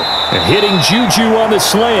Roethlisberger. And hitting Juju on the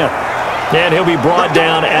slant. And he'll be brought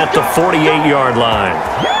down at the 48-yard line.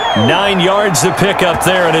 9 yards to pick up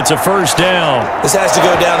there, and it's a first down. This has to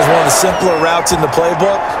go down as one of the simpler routes in the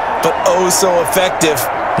playbook, but oh so effective.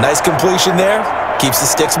 Nice completion there. Keeps the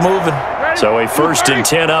sticks moving. So a 1st and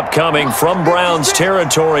 10 upcoming from Browns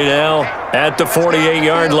territory now at the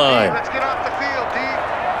 48-yard line.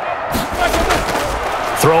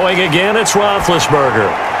 Throwing again, it's Roethlisberger.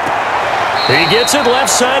 He gets it left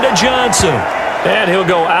side to Johnson. And he'll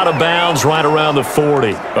go out of bounds right around the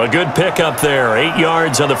 40. A good pickup there. 8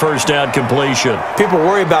 yards on the first down completion. People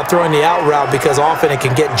worry about throwing the out route because often it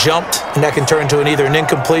can get jumped, and that can turn into either an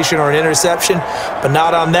incompletion or an interception. But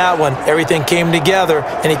not on that one. Everything came together,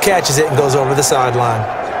 and he catches it and goes over the sideline.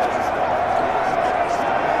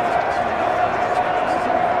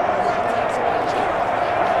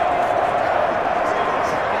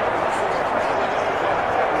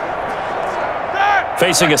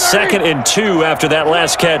 Facing a 2nd and 2 after that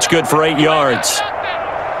last catch, good for 8 yards.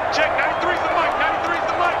 Check, 93's the mic, 93's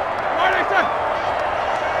the mic.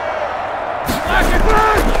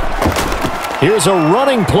 Here's a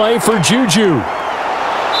running play for Juju.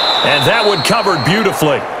 And that one covered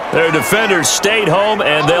beautifully. Their defenders stayed home,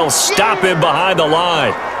 and they'll stop him behind the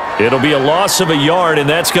line. It'll be a loss of a yard, and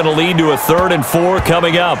that's going to lead to a 3rd and 4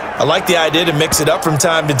 coming up. I like the idea to mix it up from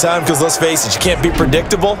time to time because, let's face it, you can't be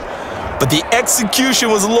predictable. But the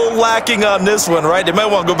execution was a little lacking on this one, right? They might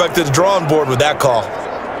want to go back to the drawing board with that call.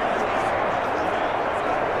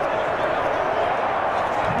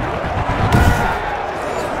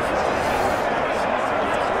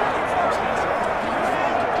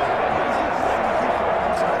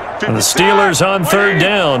 And the Steelers on 3rd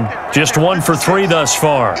down. Just 1 for 3 thus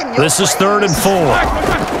far. This is 3rd and 4.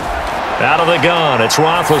 Out of the gun, it's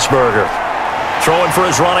Roethlisberger. Throwing for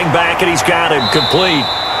his running back, and he's got him complete.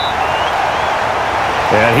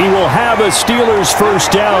 And he will have a Steelers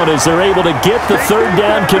first down as they're able to get the 3rd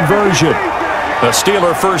down conversion. A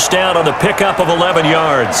Steeler first down on the pickup of 11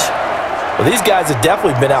 yards. Well, these guys have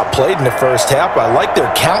definitely been outplayed in the first half. I like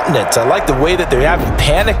their countenance. I like the way that they haven't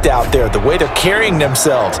panicked out there, the way they're carrying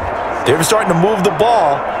themselves. They're starting to move the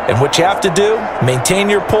ball, and what you have to do, maintain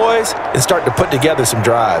your poise and start to put together some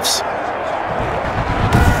drives.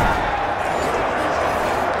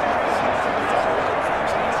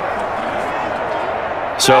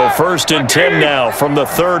 So 1st and 10 now from the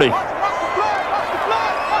 30.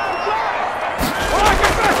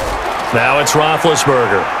 Now it's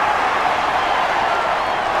Roethlisberger.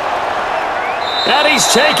 And he's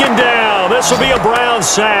taken down. This will be a Brown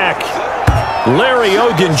sack. Larry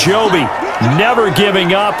Ogunjobi never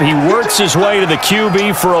giving up. He works his way to the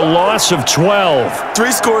QB for a loss of 12.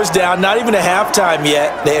 3 scores down, not even a halftime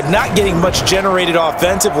yet. They are not getting much generated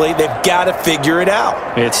offensively. They've got to figure it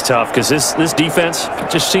out. It's tough because this defense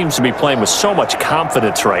just seems to be playing with so much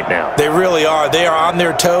confidence right now. They really are. They are on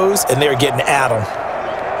their toes, and they're getting at them.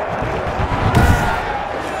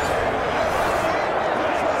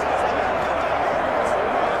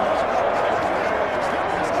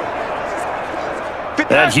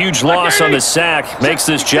 That huge loss on the sack makes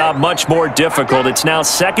this job much more difficult. It's now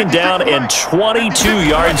 2nd down and 22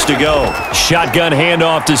 yards to go. Shotgun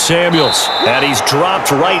handoff to Samuels. And he's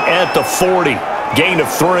dropped right at the 40. Gain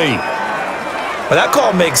of 3. Well, that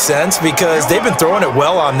call makes sense because they've been throwing it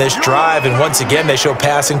well on this drive, and once again they show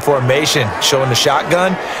passing formation, showing the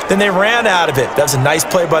shotgun. Then they ran out of it. That was a nice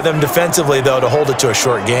play by them defensively, though, to hold it to a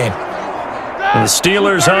short gain. And the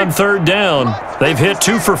Steelers on 3rd down. They've hit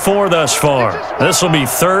 2 for 4 thus far. This will be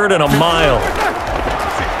 3rd and a mile.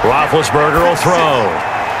 Roethlisberger will throw.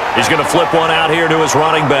 He's going to flip one out here to his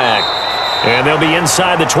running back. And they'll be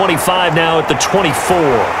inside the 25 now at the 24.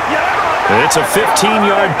 It's a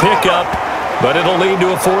 15-yard pickup, but it'll lead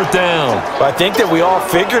to a 4th down. I think that we all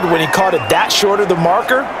figured when he caught it that short of the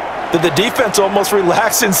marker, that the defense almost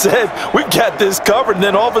relaxed and said, we've got this covered. And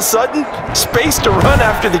then all of a sudden, space to run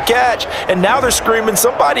after the catch. And now they're screaming,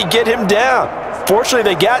 somebody get him down. Fortunately,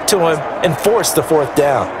 they got to him and forced the 4th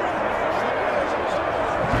down.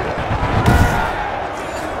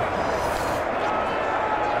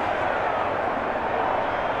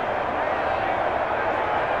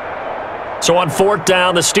 So on 4th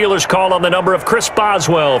down, the Steelers call on the number of Chris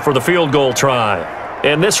Boswell for the field goal try.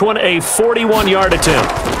 And this one, a 41-yard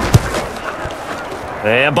attempt.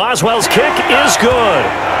 And Boswell's kick is good.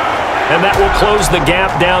 And that will close the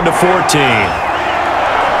gap down to 14.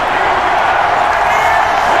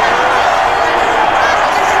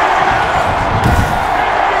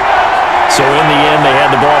 So in the end, they had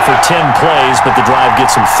the ball for 10 plays, but the drive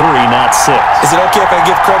gets them 3, not 6. Is it okay if I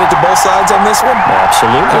give credit to both sides on this one?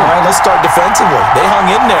 Absolutely. All right, let's start defensively. They hung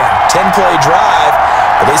in there. 10-play drive,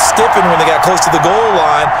 but they stiffened when they got close to the goal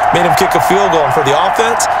line, made them kick a field goal. And for the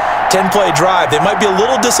offense, 10-play drive. They might be a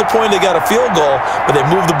little disappointed they got a field goal, but they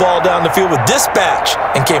moved the ball down the field with dispatch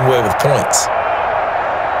and came away with points.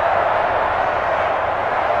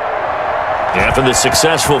 After the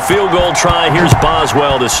successful field goal try, here's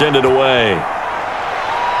Boswell to send it away.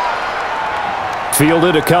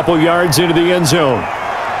 Fielded a couple yards into the end zone.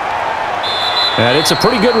 And it's a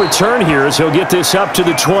pretty good return here as he'll get this up to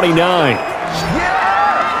the 29.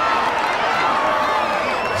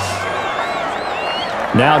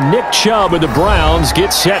 Now Nick Chubb of the Browns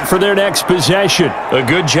gets set for their next possession. A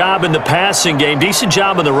good job in the passing game, decent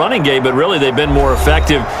job in the running game, but really they've been more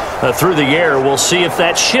effective through the air. We'll see if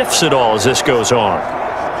that shifts at all as this goes on.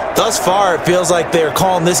 Thus far, it feels like they're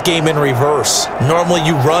calling this game in reverse. Normally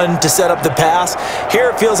you run to set up the pass. Here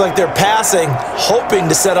it feels like they're passing, hoping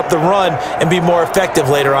to set up the run and be more effective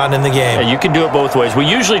later on in the game. Yeah, you can do it both ways. We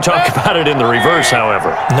usually talk about it in the reverse,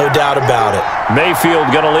 however. No doubt about it.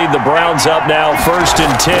 Mayfield going to lead the Browns up now, 1st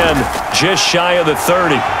and 10, just shy of the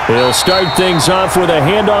 30. He'll start things off with a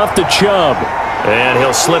handoff to Chubb. And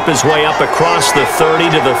he'll slip his way up across the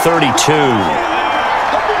 30 to the 32.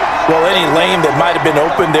 Well, any lane that might have been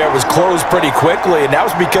open there was closed pretty quickly, and that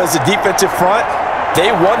was because the defensive front,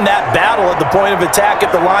 they won that battle at the point of attack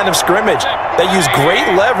at the line of scrimmage. They used great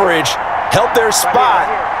leverage, held their spot,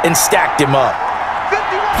 and stacked him up.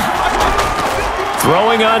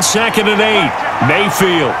 Throwing on 2nd and 8,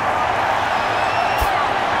 Mayfield.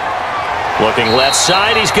 Looking left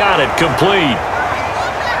side, he's got it, complete.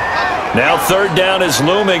 Now 3rd down is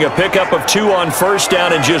looming, a pickup of 2 on 1st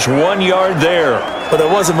down and just 1 yard there. Well,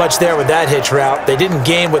 there wasn't much there with that hitch route. They didn't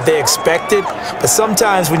gain what they expected, but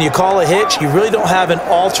sometimes when you call a hitch, you really don't have an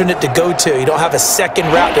alternate to go to. You don't have a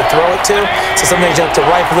second route to throw it to, so sometimes you have to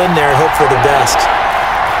rifle in there and hope for the best.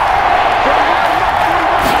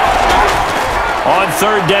 On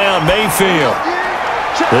 3rd down, Mayfield.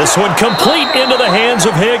 This one complete into the hands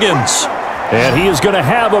of Higgins. And he is going to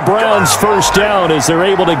have a Browns 1st down as they're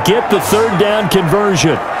able to get the 3rd down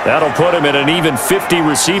conversion. That'll put him at an even 50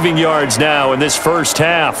 receiving yards now in this first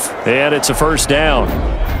half. And it's a 1st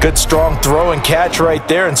down. Good strong throw and catch right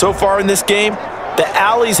there. And so far in this game, the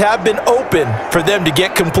alleys have been open for them to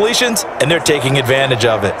get completions, and they're taking advantage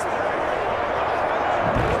of it.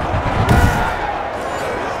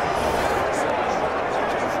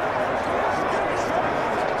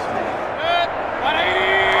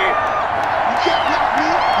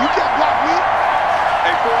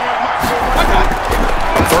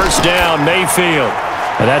 Down Mayfield,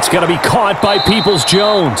 and that's going to be caught by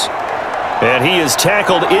Peoples-Jones, and he is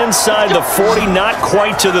tackled inside the 40, not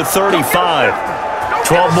quite to the 35.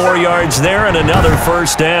 12 more yards there and another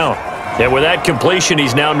 1st down. And with that completion,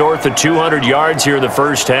 he's now north of 200 yards here in the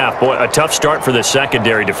first half. Boy, a tough start for the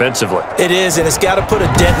secondary defensively. It is, and it's got to put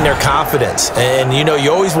a dent in their confidence. And, you know,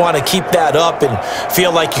 you always want to keep that up and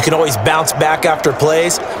feel like you can always bounce back after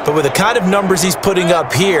plays. But with the kind of numbers he's putting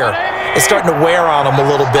up here, it's starting to wear on them a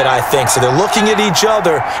little bit, I think. So they're looking at each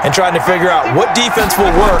other and trying to figure out what defense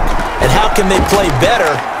will work and how can they play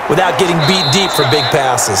better without getting beat deep for big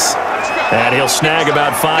passes. And he'll snag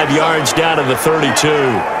about 5 yards down to the 32.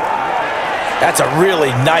 That's a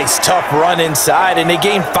really nice, tough run inside, and they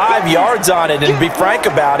gained 5 yards on it. And to be frank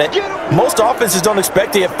about it, most offenses don't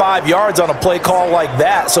expect to get 5 yards on a play call like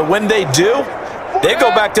that. So when they do, they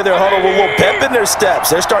go back to their huddle with a little pep in their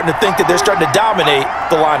steps. They're starting to think that they're starting to dominate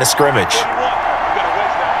the line of scrimmage.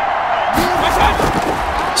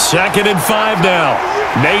 2nd and 5 now.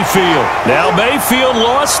 Mayfield. Now Mayfield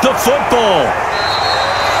lost the football.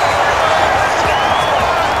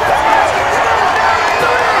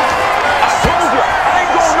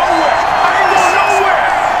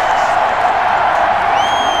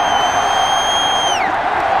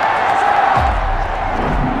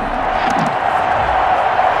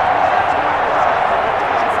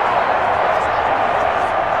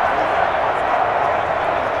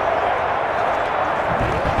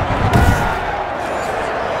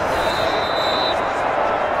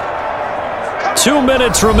 2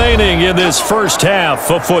 minutes remaining in this first half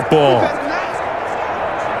of football.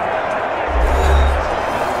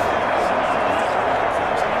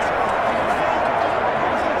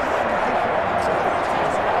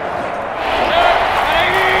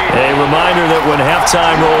 Reminder that when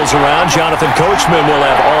halftime rolls around, Jonathan Coachman will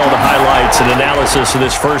have all the highlights and analysis of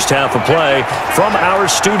this first half of play from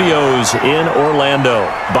our studios in Orlando.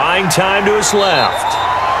 Buying time to his left.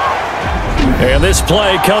 And this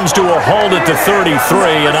play comes to a halt at the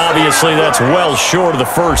 33, and obviously that's well short of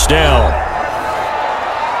the first down.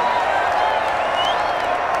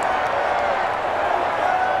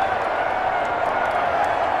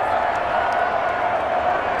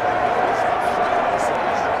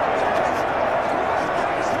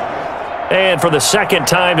 And for the second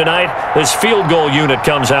time tonight, this field goal unit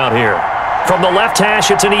comes out here. From the left hash,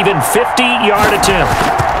 it's an even 50-yard attempt.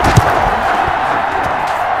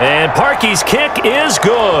 And Parkey's kick is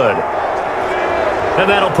good. And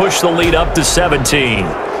that'll push the lead up to 17.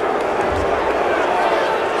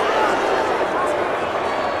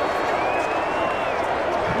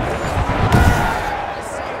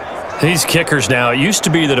 These kickers now, it used to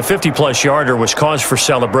be that a 50-plus yarder was cause for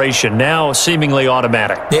celebration. Now, seemingly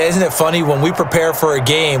automatic. Yeah, isn't it funny when we prepare for a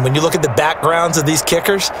game, when you look at the backgrounds of these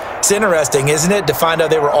kickers, it's interesting, isn't it, to find out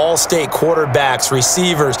they were all-state quarterbacks,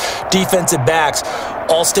 receivers, defensive backs,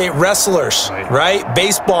 all-state wrestlers, right?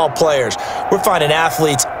 Baseball players. We're finding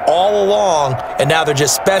athletes all along, and now they're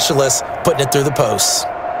just specialists putting it through the posts.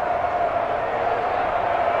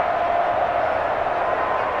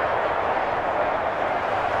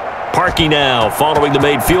 Parkey now following the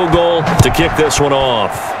made field goal to kick this one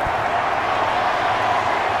off.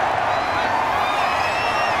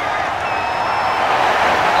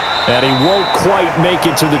 And he won't quite make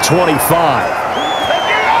it to the 25.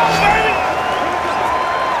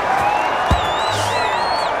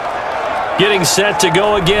 Getting set to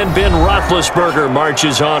go again, Ben Roethlisberger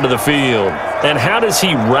marches onto the field. And how does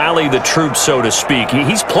he rally the troops, so to speak?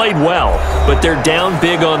 He's played well, but they're down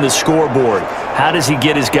big on the scoreboard. How does he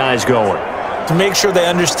get his guys going? To make sure they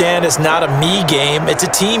understand it's not a me game, it's a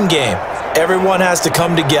team game. Everyone has to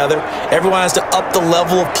come together. Everyone has to up the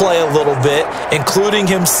level of play a little bit, including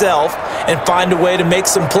himself, and find a way to make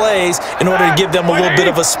some plays in order to give them a little bit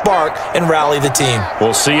of a spark and rally the team.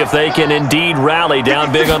 We'll see if they can indeed rally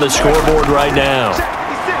down big on the scoreboard right now.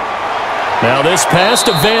 Now this pass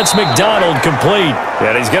to Vance McDonald complete.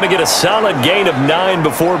 And he's going to get a solid gain of 9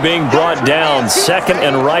 before being brought down. Second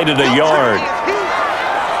and right at a yard.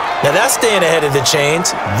 Now that's staying ahead of the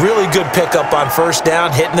chains. Really good pickup on first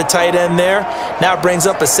down, hitting the tight end there. Now it brings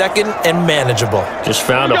up a second and manageable. Just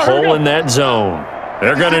found a hole in that zone.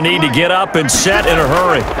 They're going to need to get up and set in a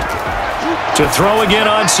hurry. To throw again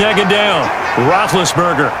on second down.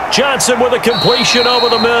 Roethlisberger. Johnson with a completion over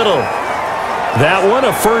the middle. That one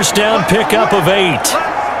a first down pickup of 8.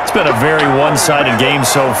 It's been a very one-sided game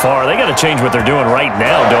so far. They got to change what they're doing right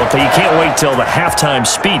now, don't they? You can't wait till the halftime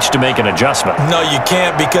speech to make an adjustment. No, you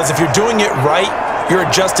can't, because if you're doing it right, you're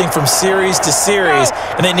adjusting from series to series,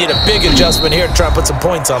 and they need a big adjustment here to try and put some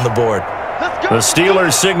points on the board. The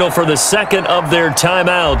Steelers signal for the second of their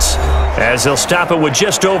timeouts as they'll stop it with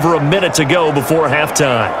just over a minute to go before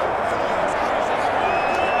halftime.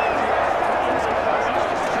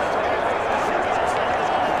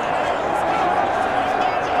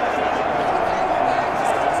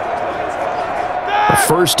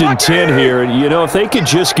 First and 10 here. You know, if they could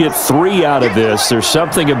just get 3 out of this, there's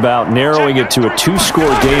something about narrowing it to a 2-score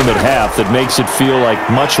game at half that makes it feel like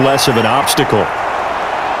much less of an obstacle.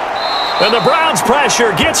 And the Browns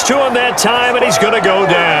pressure gets to him that time, and he's going to go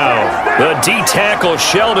down. The D-tackle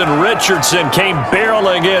Sheldon Richardson came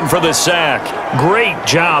barreling in for the sack. Great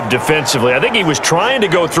job defensively. I think he was trying to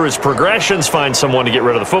go through his progressions, find someone to get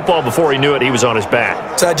rid of the football. Before he knew it, he was on his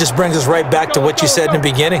back. So that just brings us right back to what you said in the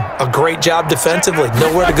beginning. A great job defensively.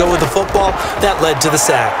 Nowhere to go with the football. That led to the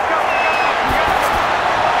sack.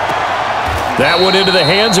 That went into the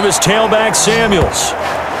hands of his tailback, Samuels.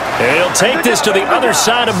 And he'll take this to the other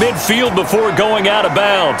side of midfield before going out of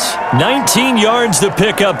bounds. 19 yards to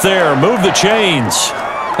pick up there. Move the chains.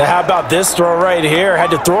 Now how about this throw right here?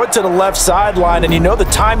 Had to throw it to the left sideline, and you know the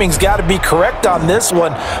timing's got to be correct on this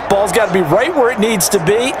one. Ball's got to be right where it needs to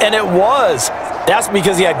be, and it was. That's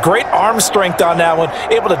because he had great arm strength on that one,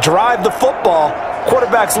 able to drive the football.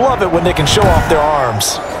 Quarterbacks love it when they can show off their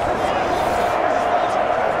arms.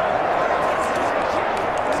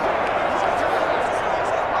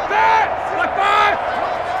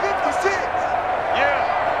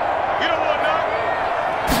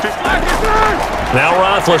 Now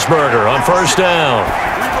Roethlisberger on first down.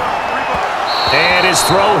 And his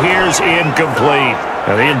throw here's incomplete.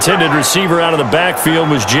 Now, the intended receiver out of the backfield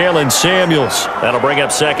was Jalen Samuels. That'll bring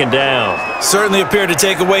up second down. Certainly appeared to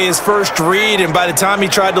take away his first read, and by the time he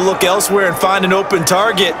tried to look elsewhere and find an open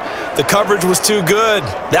target, the coverage was too good.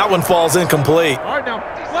 That one falls incomplete.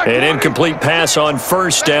 An incomplete pass on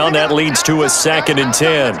first down. That leads to a 2nd and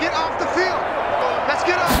 10.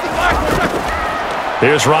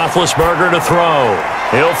 Here's Roethlisberger to throw.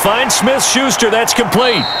 He'll find Smith-Schuster. That's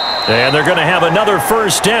complete. And they're going to have another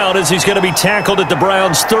first down as he's going to be tackled at the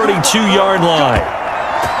Browns' 32-yard line.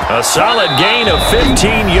 A solid gain of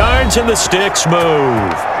 15 yards, and the sticks move.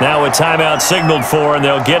 Now a timeout signaled for, and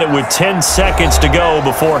they'll get it with 10 seconds to go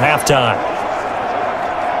before halftime.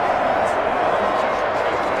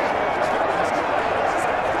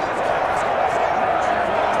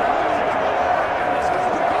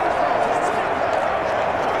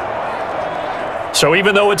 So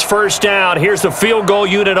even though it's first down, here's the field goal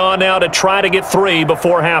unit on now to try to get 3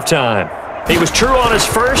 before halftime. He was true on his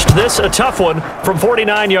first. This a tough one from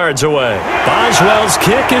 49 yards away. Boswell's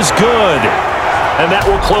kick is good. And that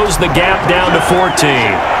will close the gap down to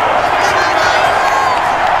 14.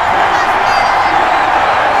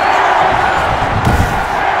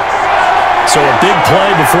 So a big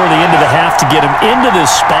play before the end of the half to get him into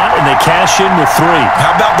this spot, and they cash in with 3.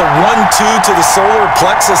 How about the 1-2 to the solar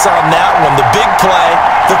plexus on that one? The big play,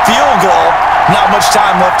 the field goal, not much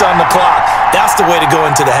time left on the clock. That's the way to go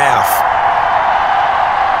into the half.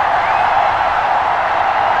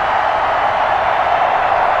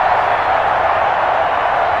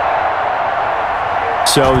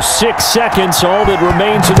 So 6 seconds, all that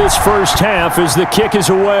remains of this first half as the kick is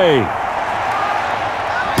away.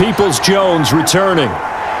 Peoples-Jones returning.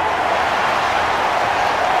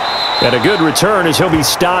 And a good return as he'll be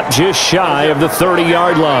stopped just shy of the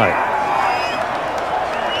 30-yard line.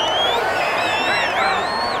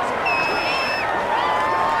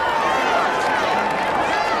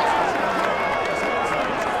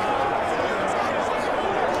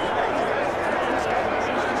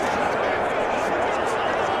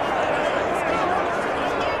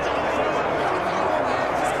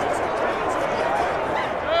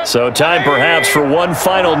 So time perhaps for one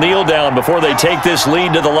final kneel down before they take this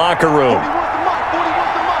lead to the locker room.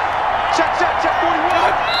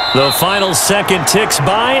 The final second ticks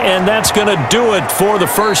by, and that's going to do it for the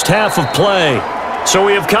first half of play. So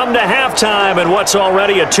we have come to halftime in what's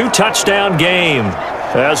already a 2-touchdown game.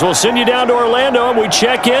 As we'll send you down to Orlando, and we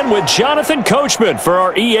check in with Jonathan Coachman for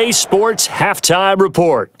our EA Sports Halftime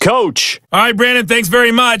Report. Coach. All right, Brandon, thanks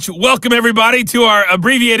very much. Welcome, everybody, to our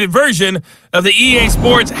abbreviated version of the EA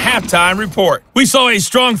Sports Halftime Report. We saw a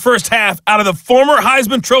strong first half out of the former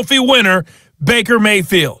Heisman Trophy winner, Baker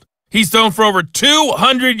Mayfield. He's thrown for over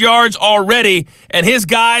 200 yards already, and his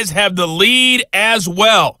guys have the lead as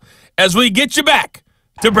well. As we get you back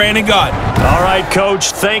to Brandon Gaudin. All right,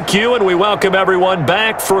 Coach, thank you, and we welcome everyone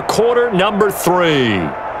back for quarter number 3.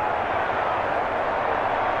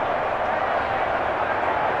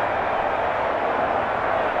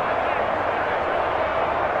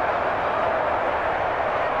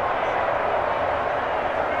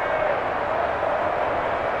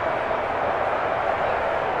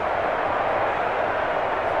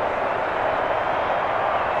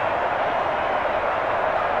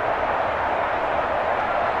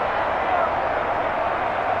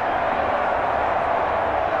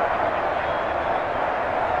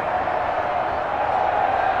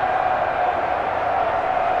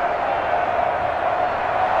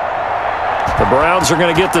 The Browns are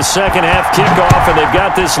going to get the second half kickoff, and they've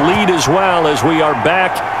got this lead as well as we are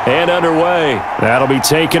back and underway. That'll be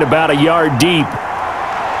taken about a yard deep.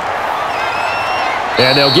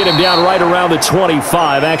 And they'll get him down right around the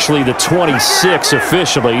 25, actually the 26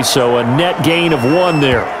 officially, so a net gain of 1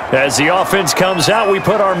 there. As the offense comes out, we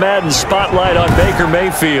put our Madden spotlight on Baker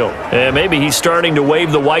Mayfield. And maybe he's starting to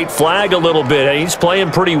wave the white flag a little bit. He's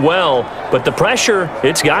playing pretty well, but the pressure,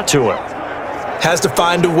 it's got to him. Has to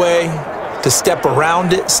find a way to step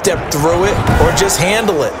around it, step through it, or just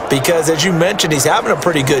handle it. Because as you mentioned, he's having a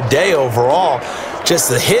pretty good day overall. Just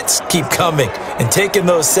the hits keep coming and taking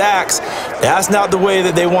those sacks. That's not the way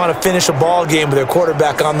that they want to finish a ball game with their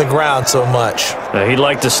quarterback on the ground so much. He'd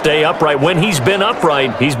like to stay upright. When he's been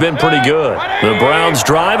upright, he's been pretty good. The Browns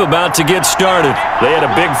drive about to get started. They had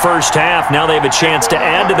a big first half. Now they have a chance to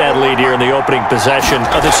add to that lead here in the opening possession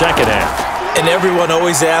of the second half. And everyone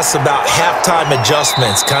always asks about halftime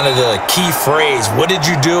adjustments, kind of the key phrase. What did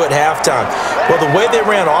you do at halftime? Well, the way they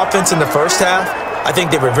ran offense in the first half, I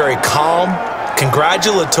think they were very calm,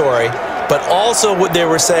 congratulatory, but also what they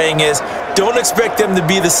were saying is, don't expect them to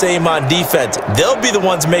be the same on defense. They'll be the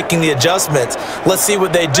ones making the adjustments. Let's see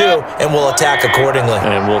what they do, and we'll attack accordingly.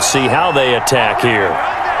 And we'll see how they attack here.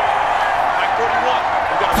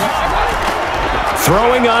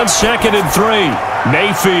 Throwing on 2nd and 3.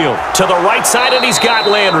 Mayfield to the right side, and he's got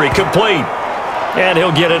Landry complete. And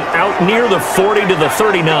he'll get it out near the 40 to the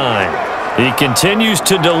 39. He continues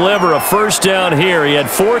to deliver a first down here. He had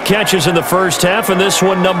 4 catches in the first half, and this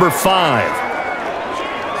one number 5.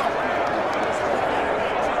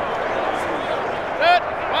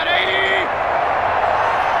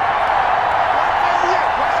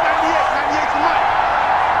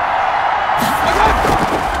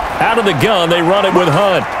 Out of the gun, they run it with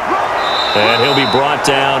Hunt. And he'll be brought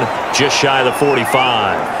down just shy of the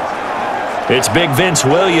 45. It's Big Vince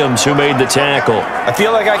Williams who made the tackle. I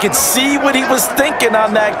feel like I could see what he was thinking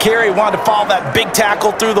on that carry. Wanted to follow that big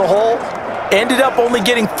tackle through the hole. Ended up only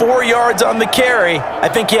getting 4 yards on the carry. I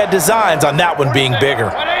think he had designs on that one being bigger.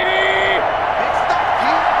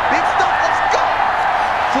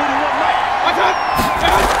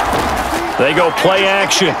 They go play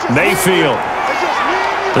action. Mayfield.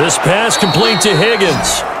 This pass complete to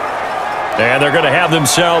Higgins. And they're going to have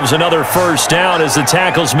themselves another first down as the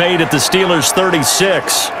tackle's made at the Steelers'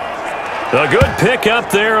 36. A good pickup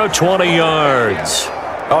there of 20 yards.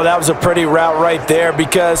 Oh, that was a pretty route right there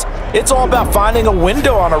because it's all about finding a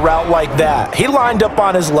window on a route like that. He lined up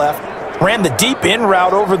on his left, ran the deep in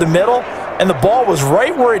route over the middle, and the ball was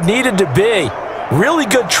right where it needed to be. Really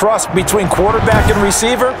good trust between quarterback and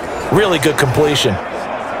receiver. Really good completion.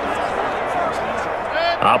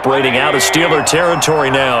 Operating out of Steeler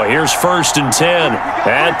territory now. Here's 1st and 10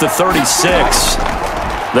 at the 36.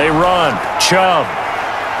 They run. Chubb.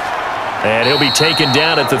 And he'll be taken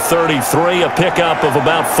down at the 33, a pickup of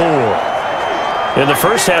about 4. In the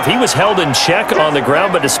first half, he was held in check on the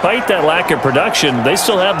ground, but despite that lack of production, they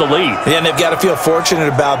still have the lead. Yeah, and they've got to feel fortunate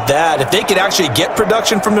about that. If they could actually get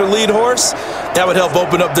production from their lead horse, that would help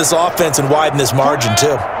open up this offense and widen this margin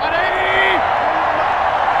too.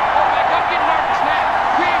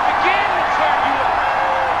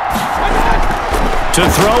 To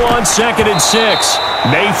throw on 2nd and 6,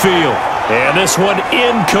 Mayfield. And this one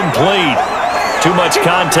incomplete. Too much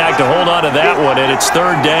contact to hold on to that one, and it's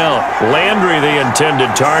 3rd down. Landry the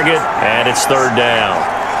intended target, and it's 3rd down.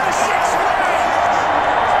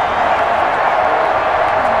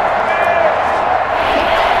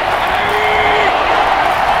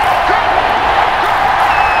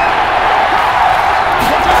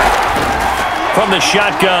 From the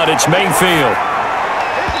shotgun, it's Mayfield.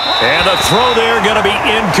 And the throw there going to be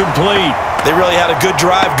incomplete. They really had a good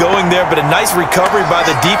drive going there, but a nice recovery by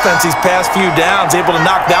the defense these past few downs, able to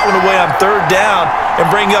knock that one away on 3rd down and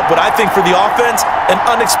bring up what I think for the offense, an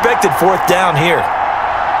unexpected 4th down here.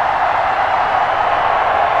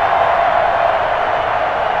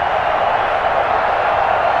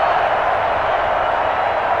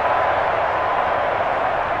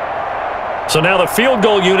 So now the field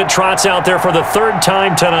goal unit trots out there for the 3rd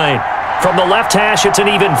time tonight. From the left hash, it's an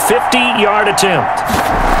even 50-yard attempt.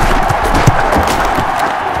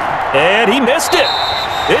 And he missed it.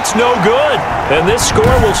 It's no good. And this score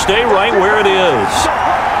will stay right where it is.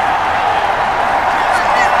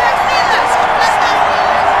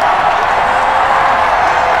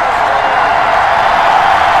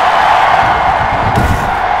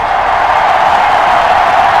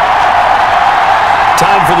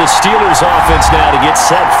 Time for the Steelers offense now to get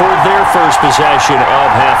set for their first possession of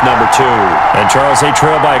half number 2. And Charles, they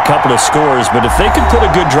trail by a couple of scores, but if they could put a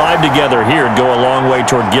good drive together here, it'd go a long way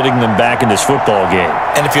toward getting them back in this football game.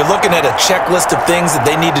 And if you're looking at a checklist of things that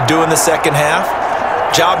they need to do in the second half,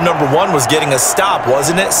 job number 1 was getting a stop,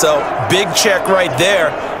 wasn't it? So big check right there.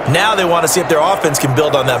 Now they want to see if their offense can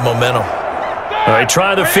build on that momentum. All right,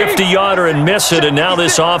 try the 50-yarder and miss it, and now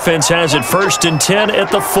this offense has it 1st and 10 at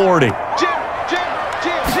the 40.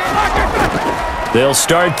 They'll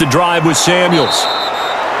start the drive with Samuels.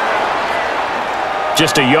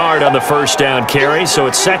 Just a yard on the first down carry, so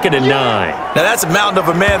it's 2nd and 9. Now that's a mountain of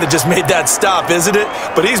a man that just made that stop, isn't it?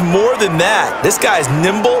 But he's more than that. This guy's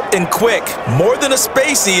nimble and quick. More than a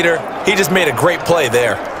space eater, he just made a great play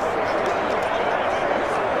there.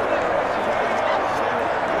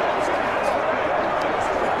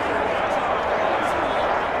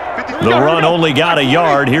 The run only got a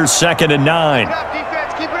yard. Here's 2nd and 9.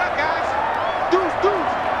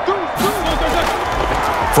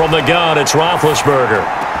 From the gun, it's Roethlisberger.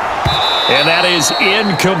 And that is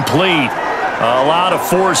incomplete. A lot of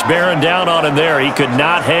force bearing down on him there. He could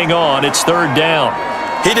not hang on. It's 3rd down.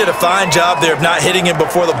 He did a fine job there of not hitting him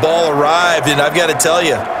before the ball arrived, and I've got to tell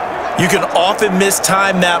you, You can often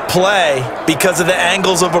mistime that play because of the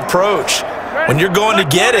angles of approach. When you're going to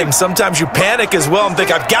get him, sometimes you panic as well and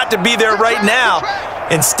think, I've got to be there right now.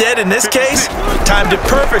 Instead, in this case, timed it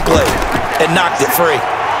perfectly and knocked it free.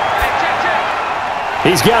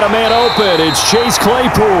 He's got a man open. It's Chase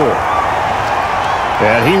Claypool.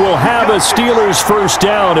 And he will have a Steelers first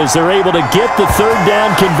down as they're able to get the third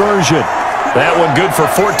down conversion. That one good for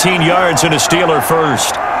 14 yards and a Steeler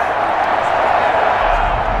first.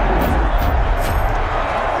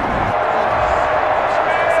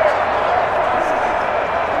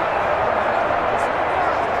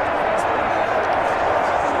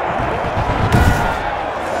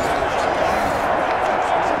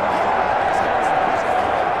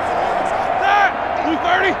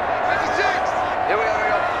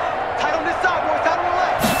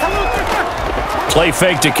 Play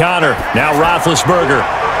fake to Connor. Now Roethlisberger.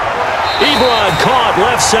 Ebron caught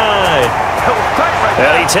left side.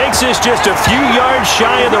 And he takes this just a few yards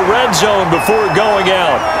shy of the red zone before going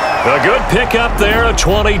out. A good pickup there, a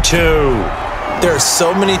 22. There are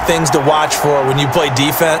so many things to watch for when you play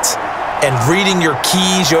defense. And reading your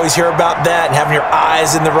keys, you always hear about that, and having your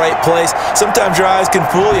eyes in the right place. Sometimes your eyes can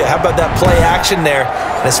fool you. How about that play action there?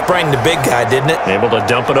 And it sprang the big guy, didn't it? Able to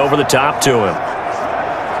dump it over the top to him.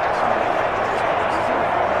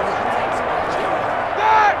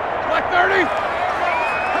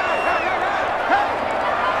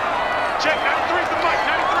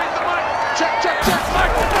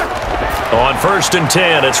 On 1st and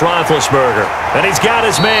 10, it's Roethlisberger. And he's got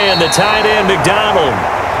his man, the tight end, McDonald.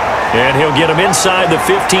 And he'll get him inside the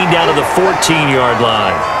 15 down to the 14-yard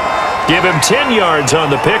line. Give him 10 yards on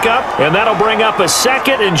the pickup, and that'll bring up a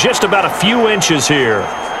second and just about a few inches here.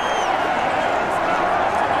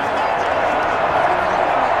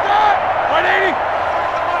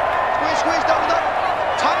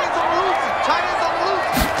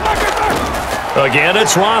 Again,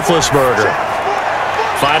 it's Roethlisberger.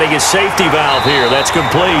 Fighting his safety valve here. That's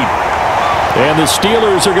complete. And the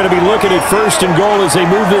Steelers are going to be looking at 1st and goal as they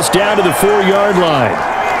move this down to the 4-yard line.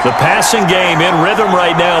 The passing game in rhythm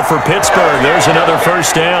right now for Pittsburgh. There's another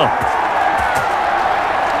first down.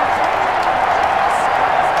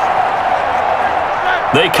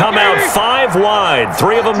 They come out 5 wide,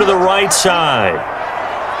 3 of them to the right side.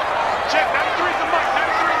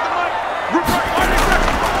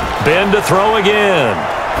 Ben to throw again.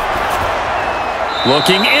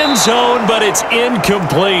 Looking end zone, but it's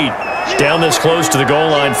incomplete. Down this close to the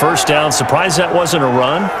goal line, first down. Surprised that wasn't a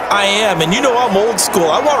run? I am, and you know I'm old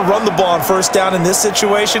school. I want to run the ball on first down in this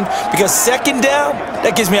situation because second down,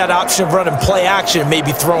 that gives me that option of running play action and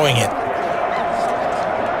maybe throwing it.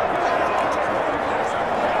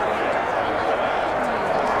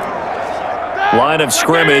 Line of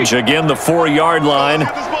scrimmage, again the 4-yard line.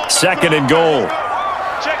 2nd and goal.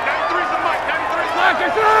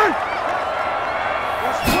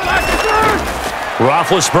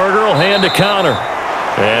 Roethlisberger will hand to Connor.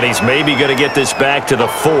 And he's maybe going to get this back to the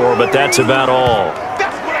 4, but that's about all.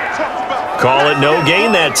 Call it no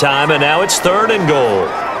gain that time, and now it's 3rd and goal.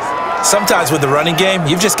 Sometimes with the running game,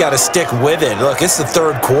 you've just got to stick with it. Look, it's the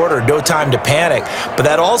 3rd quarter, no time to panic. But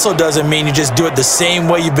that also doesn't mean you just do it the same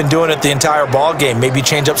way you've been doing it the entire ball game. Maybe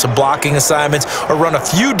change up some blocking assignments or run a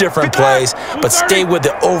few different plays, but stay with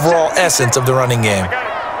the overall essence of the running game.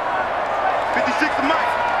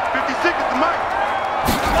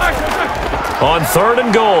 On 3rd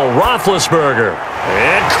and goal, Roethlisberger.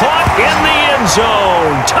 And caught in the end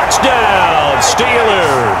zone. Touchdown,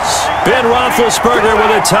 Steelers. Ben Roethlisberger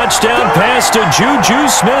with a touchdown pass to Juju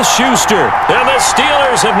Smith-Schuster. And the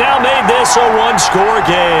Steelers have now made this a 1-score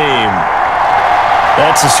game.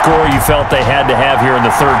 That's a score you felt they had to have here in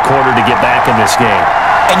the 3rd quarter to get back in this game.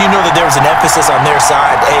 And you know that there was an emphasis on their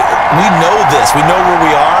side. Hey, we know this. We know where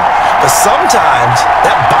we are. But sometimes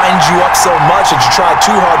that binds you up so much that you try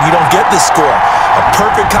too hard, you don't get the score. A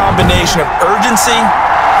perfect combination of urgency,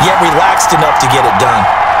 yet relaxed enough to get it done.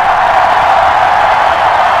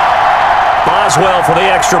 Boswell for the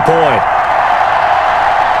extra point.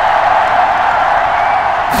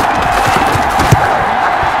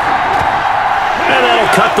 And that'll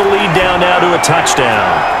cut the lead down now to a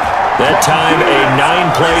touchdown. That time a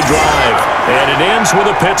 9-play drive. And it ends with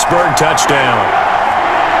a Pittsburgh touchdown.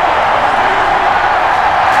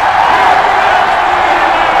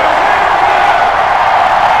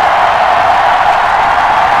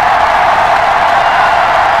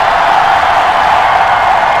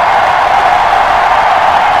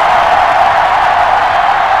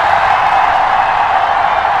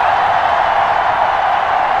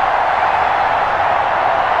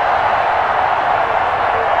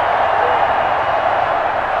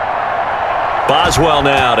 Boswell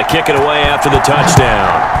now to kick it away after the touchdown.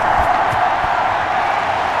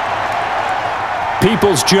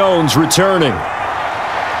 Peoples-Jones returning.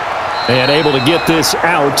 And able to get this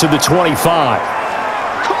out to the 25.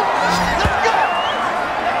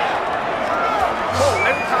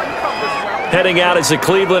 Heading out as the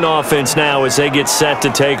Cleveland offense now as they get set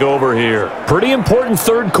to take over here. Pretty important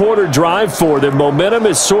third quarter drive for them. Momentum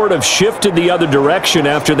has sort of shifted the other direction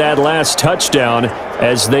after that last touchdown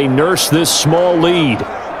as they nurse this small lead.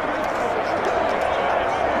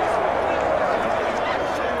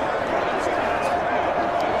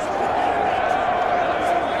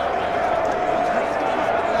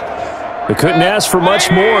 They couldn't ask for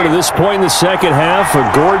much more to this point in the second half.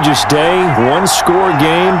 A gorgeous day, one-score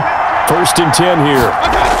game. 1st and 10 here.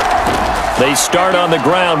 They start on the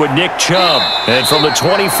ground with Nick Chubb. And from the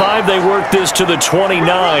 25, they work this to the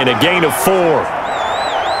 29, a gain of 4.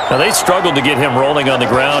 Now, they struggled to get him rolling on the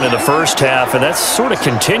ground in the first half, and that's sort of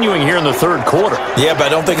continuing here in the third quarter. Yeah, but I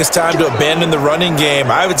don't think it's time to abandon the running game.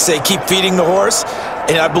 I would say keep feeding the horse,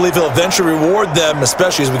 and I believe he'll eventually reward them,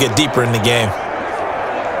 especially as we get deeper in the game.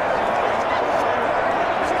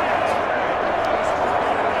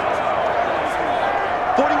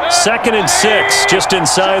 2nd and 6, just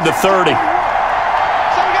inside the 30.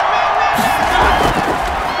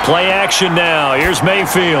 Play action now. Here's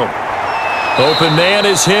Mayfield. Open man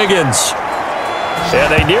is Higgins.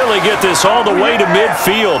 And they nearly get this all the way to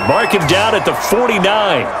midfield. Mark him down at the 49.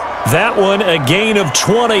 That one a gain of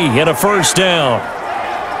 20 and a first down.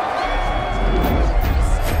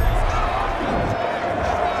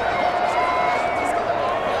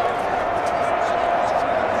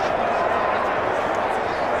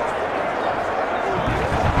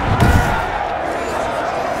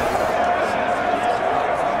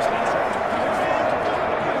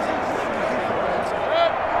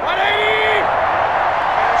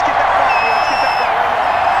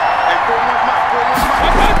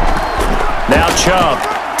 Chubb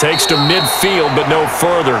takes to midfield, but no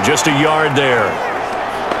further. Just a yard there.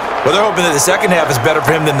 Well, they're hoping that the second half is better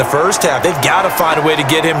for him than the first half. They've got to find a way to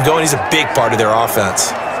get him going. He's a big part of their offense.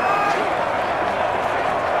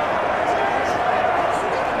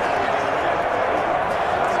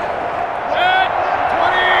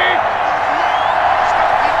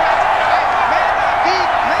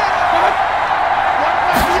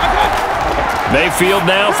 Mayfield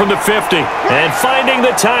now from the 50, and finding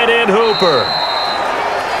the tight end Hooper.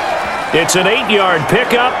 It's an 8-yard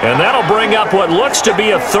pickup, and that'll bring up what looks to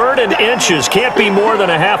be a 3rd and inches. Can't be more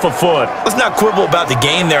than a half a foot. Let's not quibble about the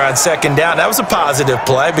gain there on second down. That was a positive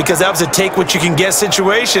play because that was a take-what-you-can-get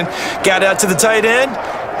situation. Got out to the tight end.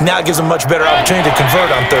 Now it gives them a much better opportunity to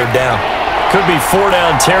convert on 3rd down. Could be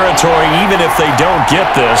 4-down territory even if they don't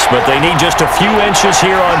get this, but they need just a few inches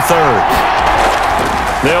here on 3rd.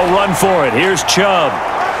 They'll run for it. Here's Chubb.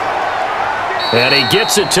 And he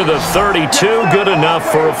gets it to the 32. Good enough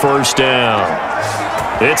for a first down.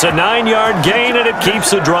 It's a 9-yard gain, and it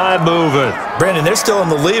keeps the drive moving. Brandon, they're still in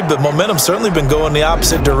the lead, but momentum's certainly been going the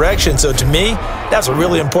opposite direction. So to me, that's a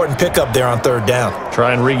really important pickup there on 3rd down.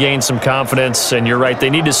 Try and regain some confidence, and you're right.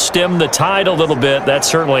 They need to stem the tide a little bit. That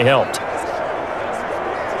certainly helped.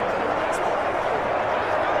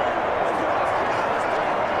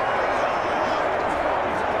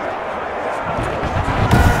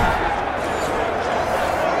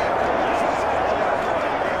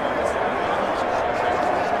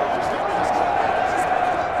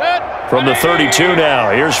 From the 32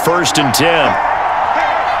 now, here's 1st and 10.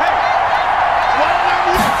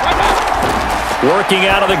 Working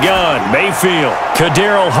out of the gun, Mayfield.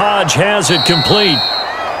 Kadarrell Hodge has it complete.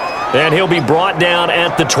 And he'll be brought down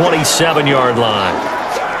at the 27-yard line.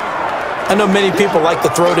 I know many people like to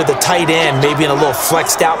throw to the tight end, maybe in a little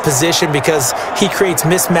flexed out position because he creates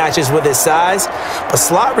mismatches with his size. But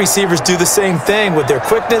slot receivers do the same thing with their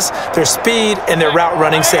quickness, their speed, and their route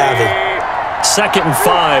running savvy. 2nd and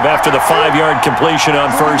 5 after the 5-yard completion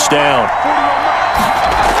on 1st down.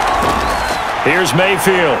 Here's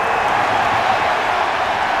Mayfield.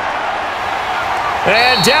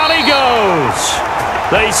 And down he goes.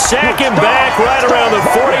 They sack him back right around the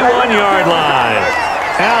 41-yard line.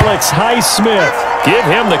 Alex Highsmith. Give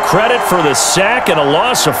him the credit for the sack and a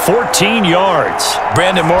loss of 14 yards.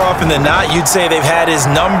 Brandon, more often than not, you'd say they've had his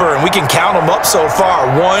number, and we can count them up so far.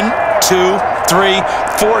 1, 2, 3,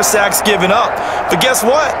 4 sacks given up. But guess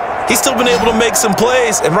what? He's still been able to make some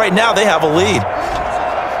plays, and right now they have a lead.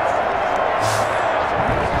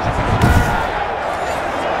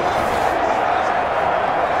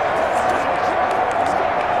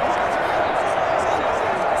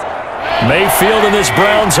 Mayfield in this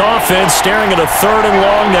Browns offense staring at a 3rd and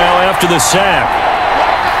long now after the sack.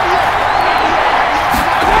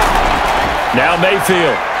 Now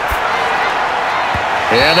Mayfield.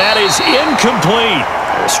 And that is incomplete.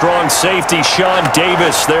 A strong safety, Sean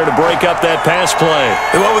Davis, there to break up that pass play.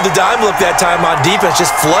 They went with the dime look that time on defense,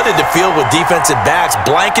 just flooded the field with defensive backs,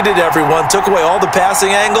 blanketed everyone, took away all the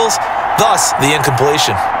passing angles, thus the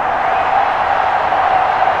incompletion.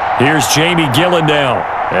 Here's Jamie Gillen now,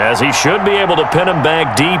 as he should be able to pin him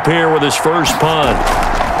back deep here with his first punt.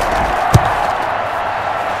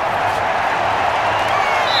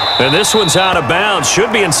 And this one's out of bounds.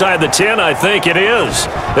 Should be inside the 10, I think it is,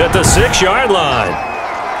 at the 6-yard line.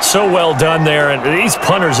 So well done there. And these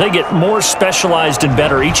punters, they get more specialized and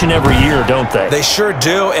better each and every year, don't they? They sure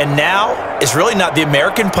do. And now it's really not the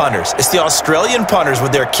American punters. It's the Australian punters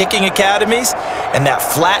with their kicking academies and that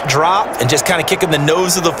flat drop and just kind of kicking the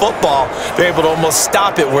nose of the football. They're able to almost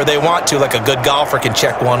stop it where they want to, like a good golfer can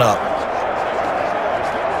check one up.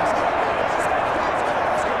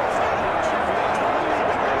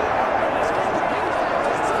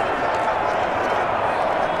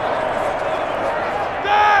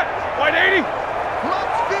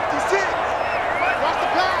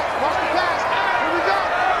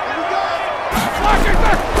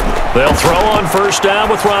 They'll throw on first down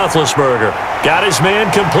with Roethlisberger. Got his man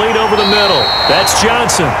complete over the middle. That's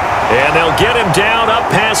Johnson. And they'll get him down up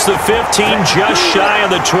past the 15, just shy of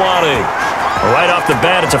the 20. Right off the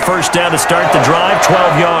bat, it's a first down to start the drive,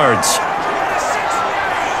 12 yards.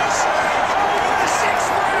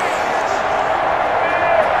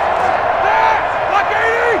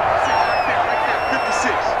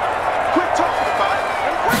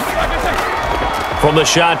 From the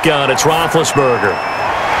shotgun, it's Roethlisberger.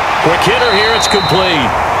 Quick hitter here, it's complete.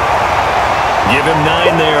 Give him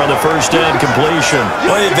 9 there on the first down completion.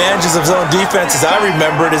 One of the advantages of zone defense, as I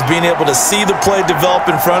remember it, is being able to see the play develop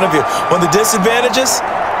in front of you. One of the disadvantages,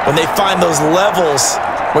 when they find those levels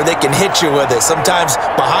where they can hit you with it, sometimes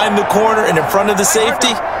behind the corner and in front of the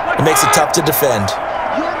safety, it makes it tough to defend.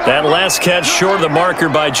 That last catch short of the marker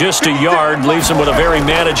by just a yard leaves him with a very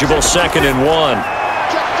manageable 2nd and 1.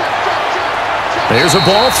 There's a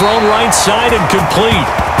ball thrown right side and complete.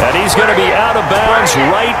 And he's going to be out of bounds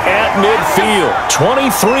right at midfield.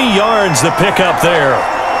 23 yards the pickup there.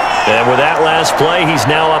 And with that last play, he's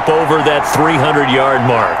now up over that 300-yard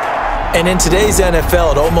mark. And in today's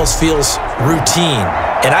NFL, it almost feels routine.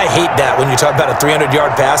 And I hate that when you talk about a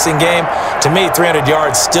 300-yard passing game. To me, 300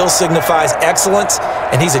 yards still signifies excellence,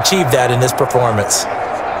 and he's achieved that in this performance.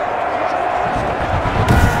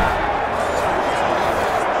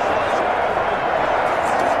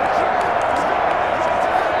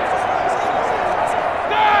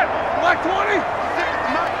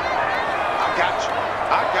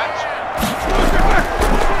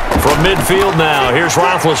 From midfield now, here's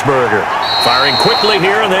Roethlisberger. Firing quickly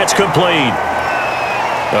here, and that's complete.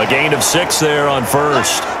 A gain of 6 there on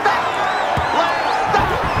first.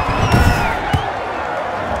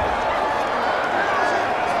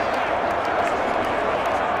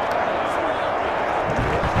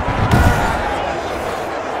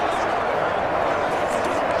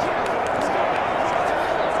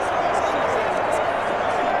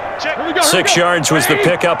 Go, 6 yards was the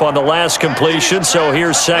pickup on the last completion, so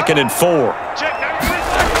here's 2nd and 4.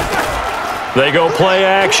 They go play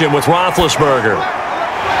action with Roethlisberger.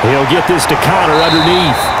 He'll get this to Connor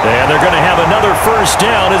underneath. And they're going to have another first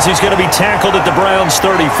down as he's going to be tackled at the Browns'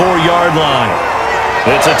 34-yard line.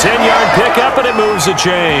 It's a 10-yard pickup, and it moves the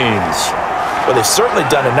chains. Well, they've certainly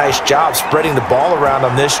done a nice job spreading the ball around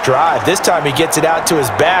on this drive. This time he gets it out to his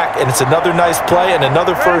back, and it's another nice play and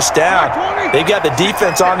another first down. They've got the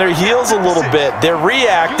defense on their heels a little bit. They're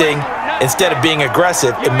reacting instead of being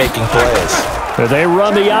aggressive and making plays. They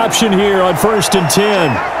run the option here on 1st and 10.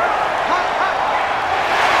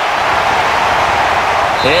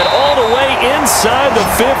 And all the way inside the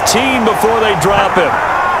 15 before they drop him.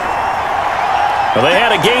 Well, they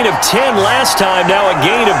had a gain of 10 last time, now a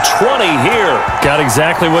gain of 20 here. Got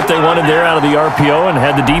exactly what they wanted there out of the RPO and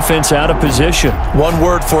had the defense out of position. One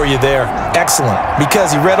word for you there, excellent,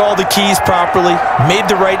 because he read all the keys properly, made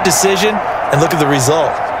the right decision, and look at the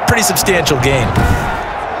result. Pretty substantial gain.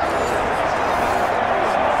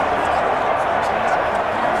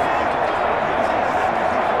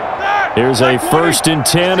 Here's a 1st and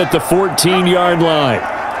 10 at the 14-yard line.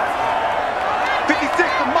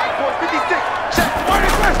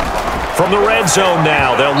 From the red zone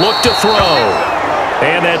now, they'll look to throw.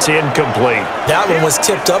 And that's incomplete. That one was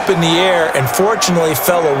tipped up in the air and fortunately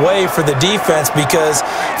fell away for the defense, because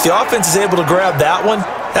if the offense is able to grab that one,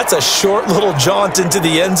 that's a short little jaunt into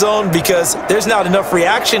the end zone, because there's not enough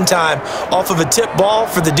reaction time off of a tip ball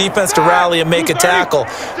for the defense to rally and make a tackle.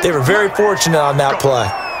 They were very fortunate on that play.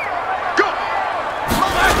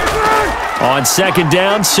 On second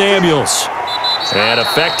down, Samuels. And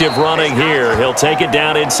effective running here. He'll take it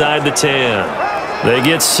down inside the 10. They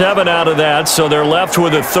get 7 out of that, so they're left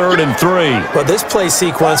with a 3rd and 3. Well, this play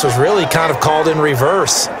sequence was really kind of called in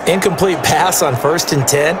reverse. Incomplete pass on 1st and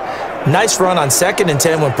 10. Nice run on 2nd and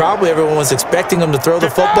 10 when probably everyone was expecting them to throw the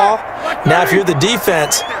football. Now, if you're the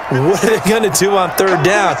defense, what are they going to do on 3rd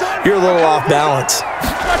down? You're a little off balance.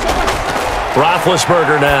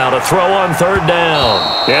 Roethlisberger now to throw on 3rd down.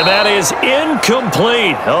 And that is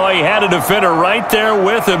incomplete. Oh, he had a defender right there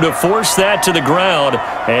with him to force that to the ground.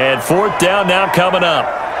 And 4th down now coming up.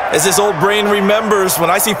 As this old brain remembers, when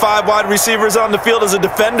I see 5 wide receivers on the field as a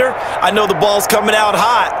defender, I know the ball's coming out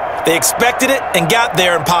hot. They expected it and got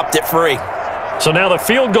there and popped it free. So now the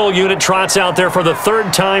field goal unit trots out there for the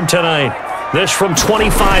 3rd time tonight. This from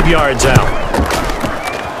 25 yards out.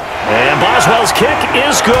 And Boswell's kick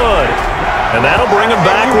is good. And that'll bring him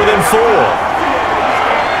back within 4.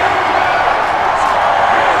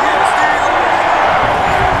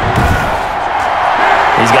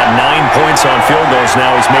 He's got 9 points on field goals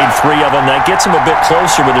now. He's made 3 of them. That gets him a bit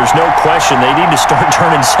closer, but there's no question they need to start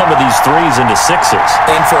turning some of these 3s into 6s.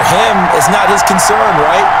 And for him, it's not his concern,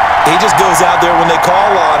 right? He just goes out there when they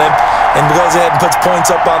call on him and goes ahead and puts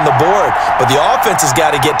points up on the board. But the offense has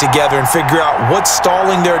got to get together and figure out what's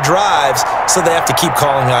stalling their drives, so they have to keep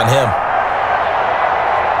calling on him.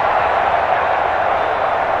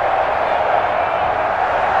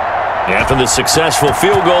 After the successful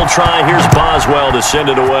field goal try, here's Boswell to send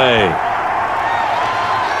it away.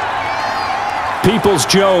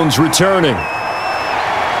 Peoples-Jones returning.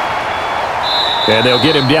 And they'll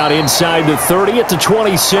get him down inside the 30 at the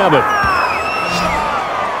 27.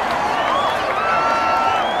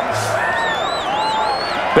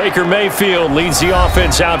 Baker Mayfield leads the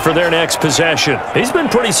offense out for their next possession. He's been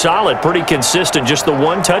pretty solid, pretty consistent, just the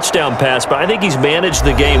 1 touchdown pass, but I think he's managed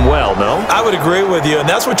the game well, no? I would agree with you, and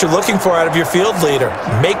that's what you're looking for out of your field leader,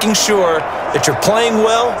 making sure that you're playing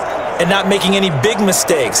well and not making any big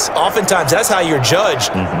mistakes. Oftentimes, that's how you're judged.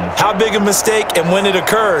 How big a mistake and when it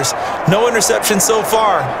occurs. No interception so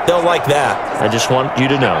far. They'll like that. I just want you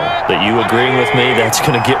to know that you agreeing with me, that's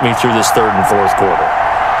going to get me through this 3rd and 4th quarter.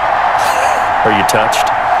 Are you touched?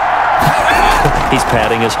 He's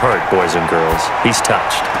patting his heart, boys and girls. He's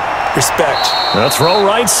touched. Respect. The throw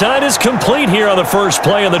right side is complete here on the first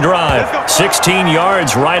play of the drive. 16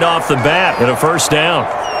 yards right off the bat and a 1st down.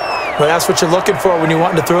 Well, that's what you're looking for when you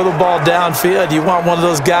want to throw the ball downfield. You want one of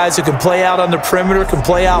those guys who can play out on the perimeter, can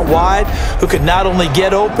play out wide, who can not only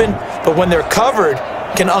get open, but when they're covered,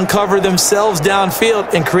 can uncover themselves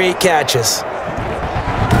downfield and create catches.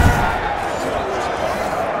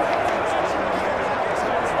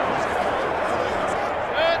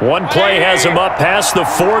 One play has him up past the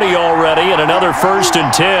 40 already, and another 1st and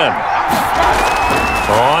 10.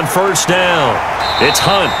 On 1st down, it's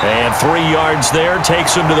Hunt, and 3 yards there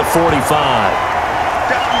takes him to the 45.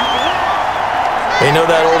 You know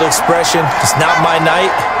that old expression, it's not my night?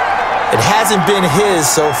 It hasn't been his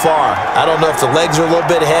so far. I don't know if the legs are a little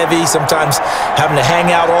bit heavy. Sometimes having to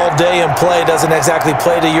hang out all day and play doesn't exactly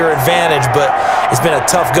play to your advantage, but it's been a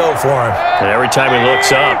tough go for him. And every time he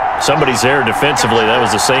looks up, somebody's there defensively. That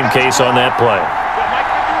was the same case on that play.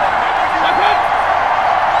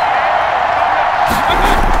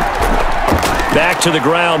 Back to the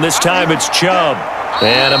ground. This time it's Chubb.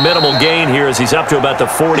 And a minimal gain here as he's up to about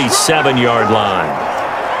the 47-yard line.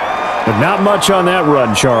 But not much on that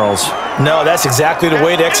run, Charles. No, that's exactly the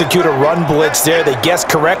way to execute a run blitz there. They guessed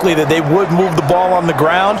correctly that they would move the ball on the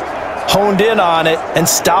ground, honed in on it, and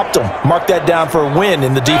stopped them. Mark that down for a win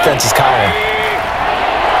in the defense's column.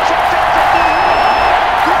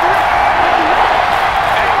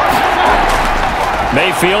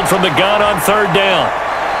 Mayfield from the gun on 3rd down.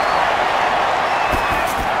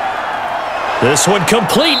 This one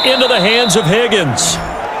complete into the hands of Higgins.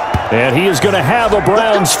 And he is going to have a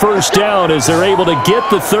Browns 1st down as they're able to get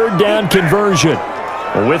the 3rd down conversion.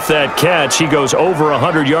 With that catch, he goes over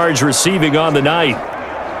 100 yards receiving on the night.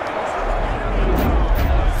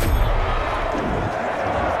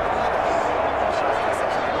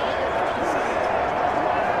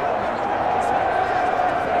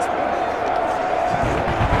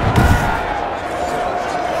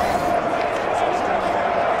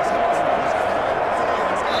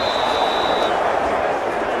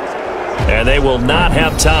 And they will not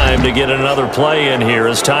have time to get another play in here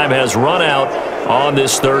as time has run out on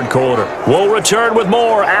this 3rd quarter. We'll return with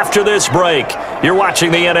more after this break. You're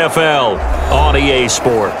watching the NFL on EA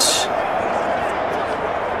Sports.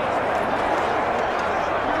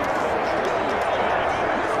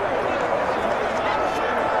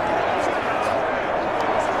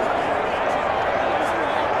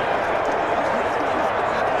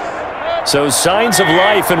 So signs of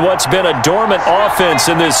life in what's been a dormant offense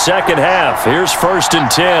in this second half. Here's 1st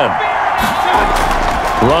and 10.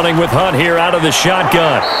 Running with Hunt here out of the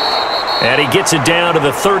shotgun. And he gets it down to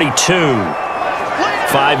the 32.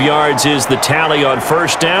 5 yards is the tally on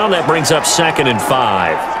 1st down. That brings up 2nd and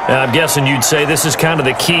 5. I'm guessing you'd say this is kind of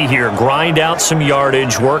the key here. Grind out some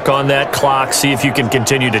yardage, work on that clock, see if you can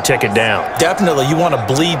continue to tick it down. Definitely. You want to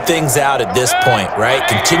bleed things out at this point, right?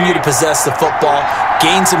 Continue to possess the football,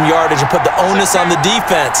 gain some yardage, and put the onus on the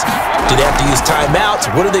defense. Do they have to use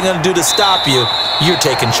timeouts? What are they going to do to stop you? You're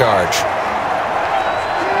taking charge.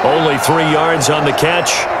 Only 3 yards on the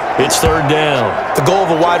catch. It's 3rd down. The goal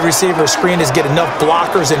of a wide receiver screen is get enough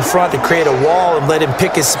blockers in front to create a wall and let him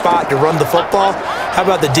pick his spot to run the football. How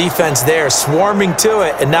about the defense there, swarming to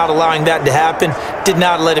it and not allowing that to happen? Did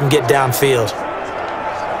not let him get downfield.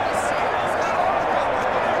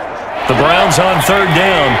 The Browns on 3rd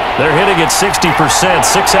down. They're hitting at 60%,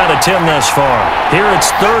 6 out of 10 thus far. Here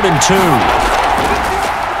it's 3rd and 2.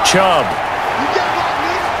 Chubb.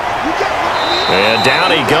 And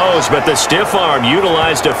down he goes, but the stiff arm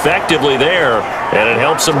utilized effectively there, and it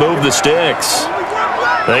helps them move the sticks.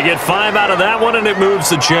 They get 5 out of that one, and it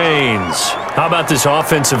moves the chains. How about this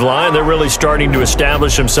offensive line? They're really starting to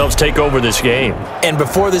establish themselves, take over this game. And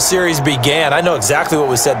before the series began, I know exactly what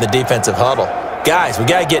was said in the defensive huddle. Guys, we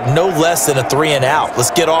got to get no less than a 3-and-out.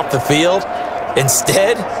 Let's get off the field.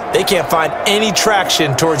 Instead, they can't find any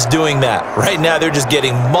traction towards doing that. Right now, they're just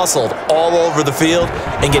getting muscled all over the field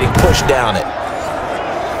and getting pushed down it.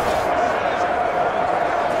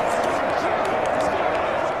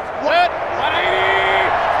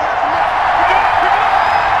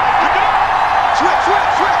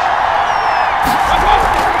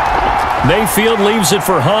 Mayfield leaves it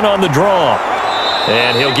for Hunt on the draw.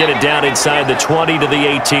 And he'll get it down inside the 20 to the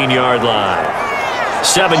 18-yard line.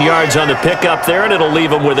 7 yards on the pickup there, and it'll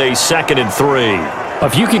leave him with a 2nd and 3.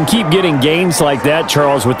 If you can keep getting gains like that,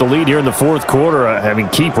 Charles, with the lead here in the 4th quarter, I mean,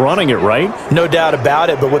 keep running it, right? No doubt about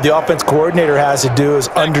it, but what the offense coordinator has to do is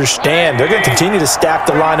understand. They're going to continue to stack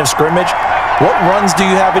the line of scrimmage. What runs do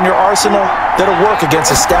you have in your arsenal that'll work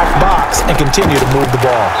against a stacked box and continue to move the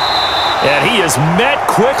ball? And he is met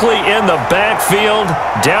quickly in the backfield.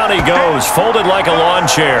 Down he goes, folded like a lawn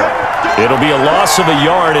chair. It'll be a loss of a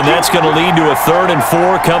yard, and that's going to lead to a 3rd and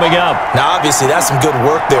 4 coming up. Now, obviously, that's some good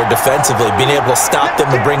work there defensively, being able to stop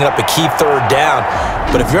them and bringing up a key 3rd down.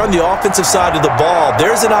 But if you're on the offensive side of the ball,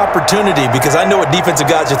 there's an opportunity, because I know what defensive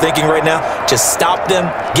guys are thinking right now. Just stop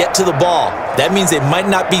them, get to the ball. That means they might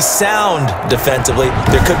not be sound defensively.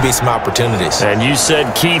 There could be some opportunities. And you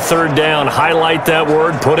said key 3rd down. Highlight that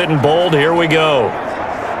word, put it in bold. Here we go.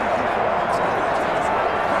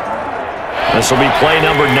 This will be play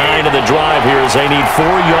number 9 of the drive here as they need 4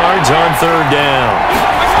 yards on 3rd down.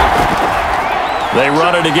 They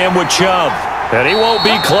run it again with Chubb. And he won't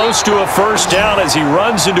be close to a 1st down as he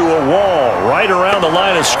runs into a wall right around the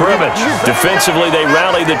line of scrimmage. Defensively, they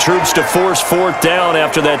rally the troops to force 4th down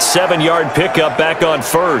after that 7-yard pickup back on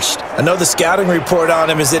 1st. I know the scouting report on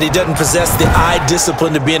him is that he doesn't possess the eye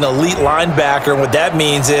discipline to be an elite linebacker. And what that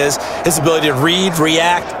means is his ability to read,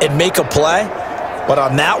 react, and make a play. But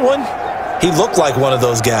on that one, he looked like one of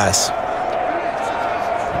those guys.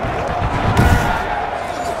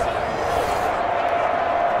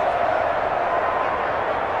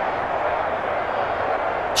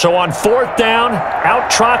 So on 4th down, out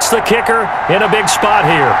trots the kicker in a big spot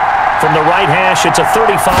here. From the right hash, it's a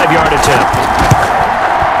 35-yard attempt.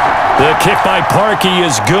 The kick by Parkey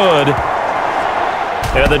is good.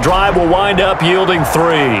 And the drive will wind up yielding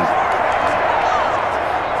 3.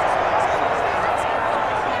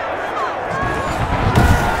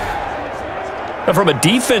 From a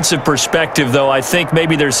defensive perspective, though, I think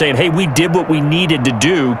maybe they're saying, hey, we did what we needed to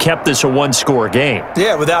do, kept this a 1-score game.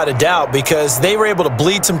 Yeah, without a doubt, because they were able to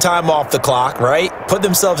bleed some time off the clock, right? Put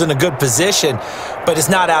themselves in a good position, but it's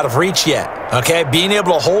not out of reach yet, okay? Being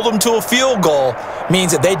able to hold them to a field goal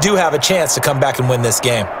means that they do have a chance to come back and win this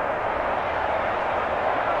game.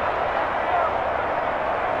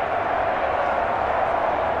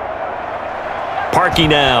 Parkey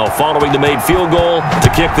now following the made field goal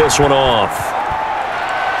to kick this one off.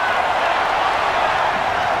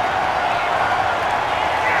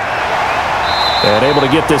 And able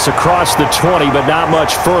to get this across the 20, but not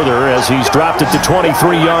much further as he's dropped at the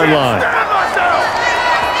 23-yard line.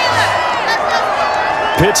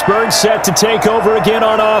 Pittsburgh set to take over again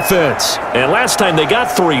on offense. And last time they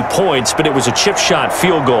got 3 points, but it was a chip shot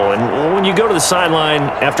field goal. And when you go to the sideline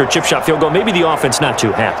after a chip shot field goal, maybe the offense not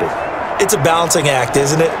too happy. It's a balancing act,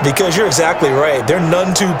 isn't it? Because you're exactly right. They're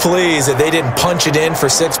none too pleased that they didn't punch it in for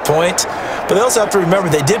 6 points. But they also have to remember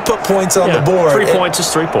they did put points on the board. 3 points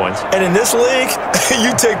is 3 points. And in this league,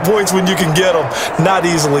 you take points when you can get them. Not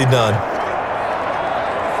easily done.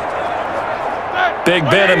 Big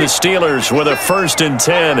Ben and the Steelers with a 1st and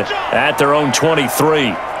 10 at their own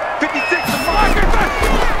 23.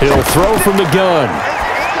 He'll throw from the gun.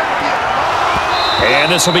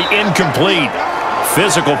 And this will be incomplete.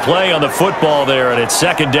 Physical play on the football there, and it's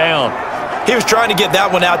 2nd down. He was trying to get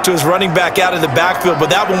that one out to his running back out of the backfield, but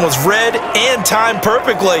that one was read and timed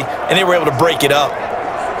perfectly, and they were able to break it up.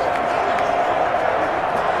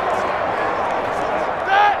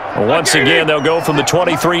 Once again, they'll go from the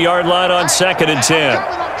 23-yard line on 2nd and 10.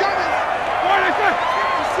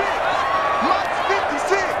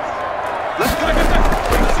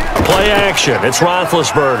 Play action. It's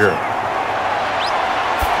Roethlisberger.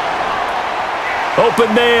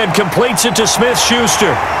 Open man completes it to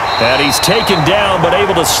Smith-Schuster. And he's taken down but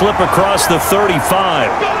able to slip across the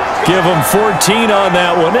 35. Give him 14 on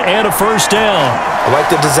that one and a 1st down. I like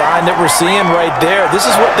the design that we're seeing right there. This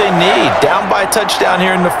is what they need. Down by a touchdown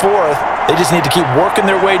here in the 4th. They just need to keep working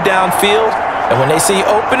their way downfield. And when they see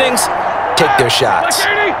openings, take their shots.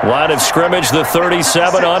 Line of scrimmage, the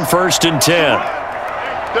 37 on 1st and 10.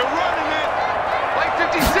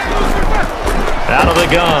 Out of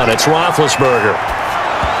the gun, it's Roethlisberger.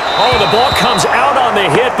 Oh, the ball comes out on the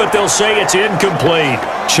hit, but they'll say it's incomplete.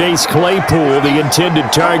 Chase Claypool, the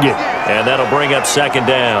intended target. And that'll bring up 2nd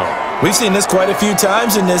down. We've seen this quite a few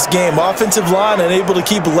times in this game. Offensive line unable to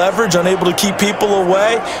keep leverage, unable to keep people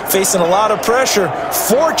away, facing a lot of pressure.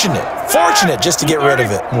 Fortunate just to get rid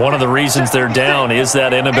of it. One of the reasons they're down is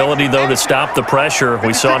that inability, though, to stop the pressure.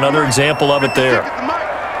 We saw another example of it there.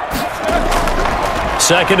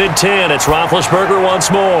 2nd and 10. It's Roethlisberger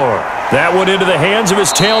once more. That one into the hands of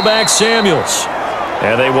his tailback, Samuels.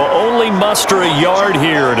 And they will only muster a yard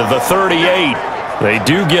here to the 38. They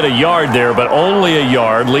do get a yard there, but only a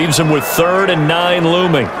yard. Leaves them with 3rd and 9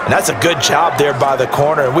 looming. And that's a good job there by the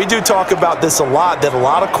corner. And we do talk about this a lot, that a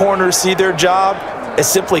lot of corners see their job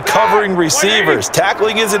as simply covering receivers.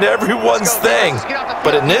 Tackling isn't everyone's thing.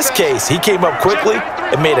 But in this case, he came up quickly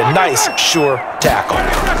and made a nice, sure tackle.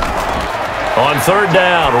 On 3rd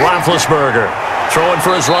down, Roethlisberger throwing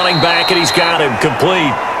for his running back, and he's got him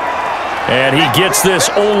complete. And he gets this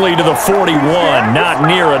only to the 41, not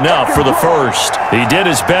near enough for the 1st. He did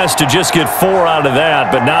his best to just get 4 out of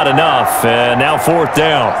that, but not enough. And now 4th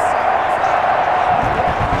down.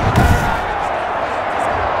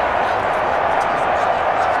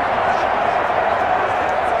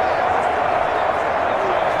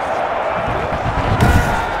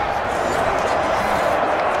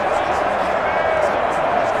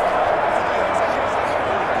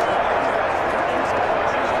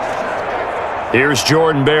 Here's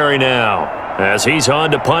Jordan Berry now as he's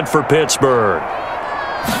on to punt for Pittsburgh.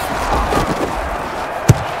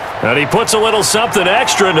 And he puts a little something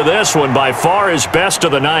extra into this one, by far his best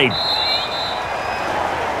of the night.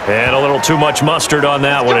 And a little too much mustard on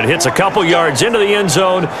that one. It hits a couple yards into the end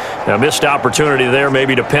zone. A missed opportunity there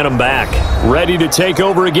maybe to pin him back. Ready to take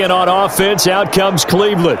over again on offense. Out comes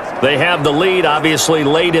Cleveland. They have the lead, obviously,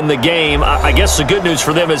 late in the game. I guess the good news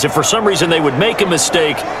for them is if for some reason they would make a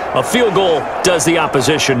mistake, a field goal does the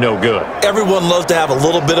opposition no good. Everyone loves to have a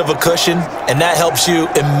little bit of a cushion, and that helps you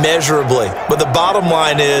immeasurably. But the bottom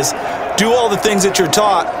line is, do all the things that you're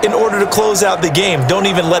taught in order to close out the game. Don't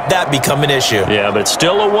even let that become an issue. Yeah, but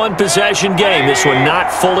still a one-possession game. This one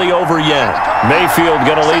not fully over yet. Mayfield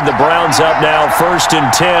going to lead the Browns up now, 1st and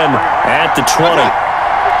 10 at the 20.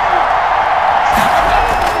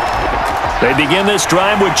 They begin this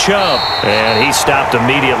drive with Chubb, and he stopped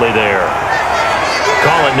immediately there.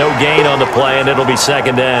 Call it no gain on the play, and it'll be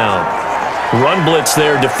 2nd down. Run blitz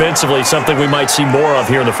there defensively, something we might see more of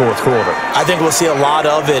here in the 4th quarter. I think we'll see a lot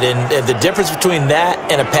of it, and the difference between that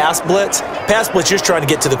and a pass blitz, you're just trying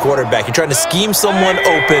to get to the quarterback. You're trying to scheme someone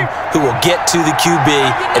open who will get to the QB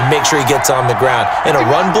and make sure he gets on the ground. In a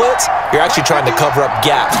run blitz, you're actually trying to cover up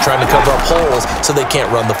gaps, trying to cover up holes so they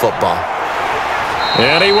can't run the football.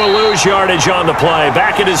 And he will lose yardage on the play,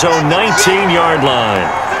 back at his own 19-yard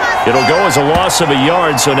line. It'll go as a loss of a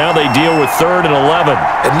yard, so now they deal with 3rd and 11.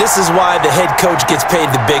 And this is why the head coach gets paid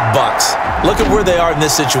the big bucks. Look at where they are in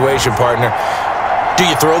this situation, partner. Do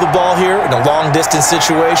you throw the ball here in a long-distance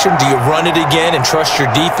situation? Do you run it again and trust your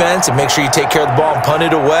defense and make sure you take care of the ball and punt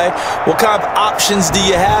it away? What kind of options do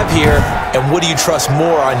you have here, and what do you trust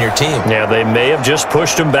more on your team? Yeah, they may have just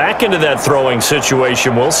pushed him back into that throwing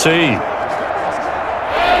situation. We'll see.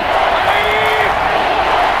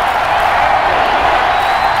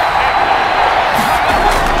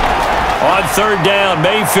 third down,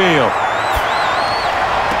 Mayfield.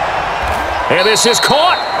 And this is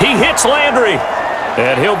caught. He hits Landry.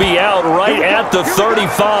 And he'll be out right at the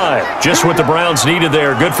 35. Just what the Browns needed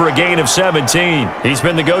there. Good for a gain of 17. He's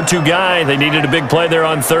been the go-to guy. They needed a big play there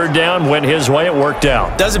on third down. Went his way. It worked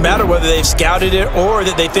out. Doesn't matter whether they've scouted it or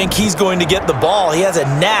that they think he's going to get the ball. He has a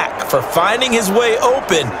knack for finding his way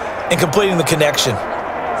open and completing the connection.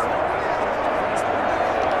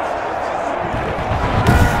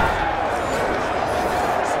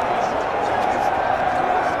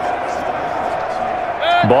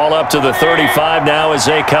 Ball up to the 35 now as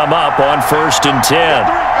they come up on 1st and 10.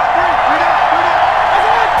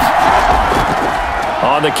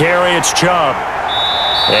 On the carry, it's Chubb.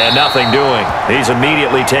 And nothing doing. He's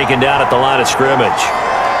immediately taken down at the line of scrimmage.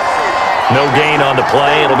 No gain on the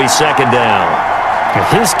play. It'll be 2nd down.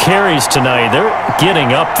 His carries tonight, they're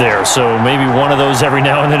getting up there, so maybe one of those every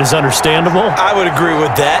now and then is understandable. I would agree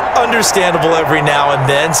with that. Understandable every now and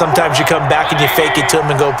then. Sometimes you come back and you fake it to him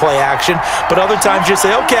and go play action. But other times you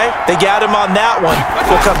say, okay, they got him on that one.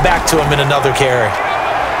 We'll come back to him in another carry.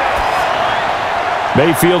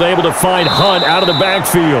 Mayfield able to find Hunt out of the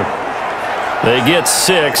backfield. They get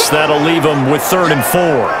 6. That'll leave them with 3rd and 4.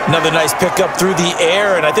 Another nice pickup through the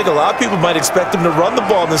air, and I think a lot of people might expect them to run the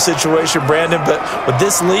ball in this situation, Brandon, but with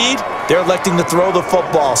this lead, they're electing to throw the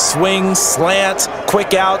football. Swings, slants,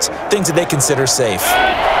 quick outs, things that they consider safe.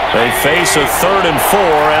 They face a 3rd and 4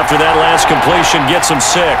 after that last completion gets them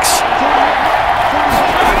 6.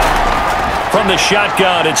 From the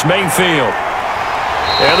shotgun, it's Mayfield.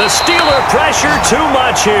 And the Steeler pressure too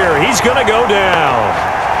much here. He's going to go down.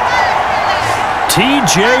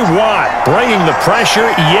 T.J. Watt bringing the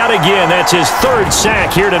pressure yet again. That's his 3rd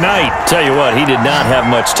sack here tonight. Tell you what, he did not have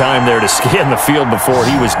much time there to scan the field before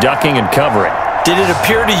he was ducking and covering. Did it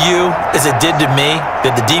appear to you, as it did to me,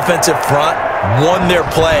 that the defensive front won their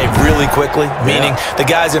play really quickly? Meaning the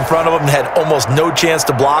guys in front of them had almost no chance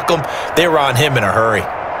to block him. They were on him in a hurry.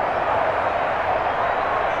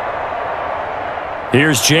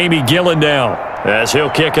 Here's Jamie Gillen now as he'll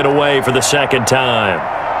kick it away for the 2nd time.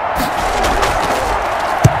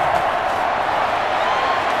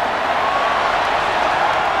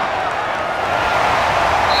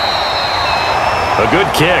 A good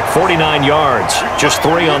kick, 49 yards, just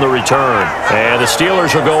 3 on the return. And the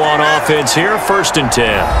Steelers will go on offense here, 1st and 10.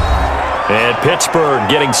 And Pittsburgh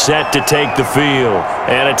getting set to take the field.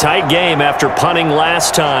 And a tight game after punting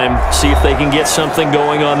last time. See if they can get something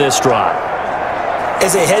going on this drive.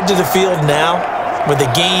 As they head to the field now, with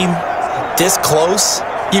the game this close,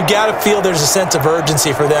 you've got to feel there's a sense of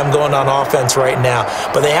urgency for them going on offense right now.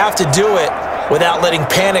 But they have to do it without letting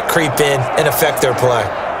panic creep in and affect their play.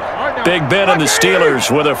 Big Ben and the Steelers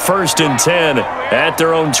with a 1st and 10 at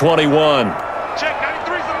their own 21. Check,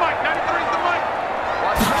 93's the mic, 93's the mic.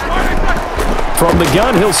 From the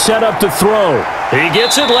gun, he'll set up to throw. He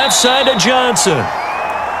gets it left side to Johnson.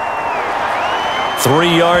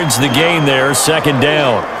 3 yards the gain there, 2nd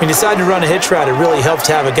down. When you decide to run a hitch route, it really helps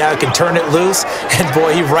to have a guy who can turn it loose. And,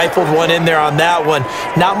 boy, he rifled one in there on that one.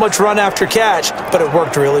 Not much run after catch, but it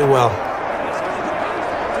worked really well.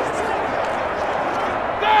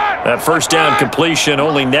 That 1st down completion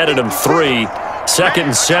only netted him 3. 2nd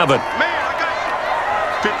and 7. Man, I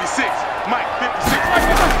got 56. Mike,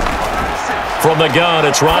 56. From the gun,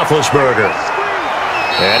 it's Roethlisberger.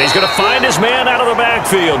 And he's going to find his man out of the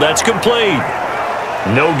backfield. That's complete.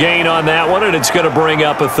 No gain on that one, and it's going to bring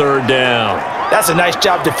up a 3rd down. That's a nice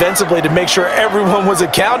job defensively to make sure everyone was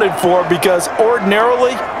accounted for, because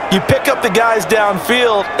ordinarily you pick up the guys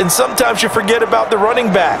downfield and sometimes you forget about the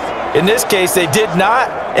running back. In this case, they did not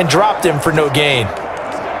and dropped him for no gain.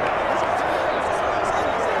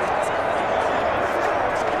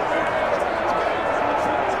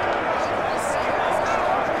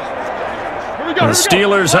 The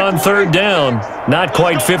Steelers on 3rd down. Not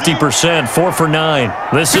quite 50%, 4 for 9.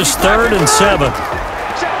 This is 3rd and 7.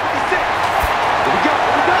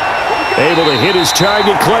 Able to hit his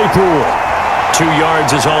target, Claypool. 2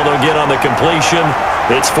 yards is all they'll get on the completion.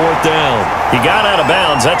 It's 4th down. He got out of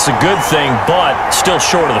bounds. That's a good thing, but still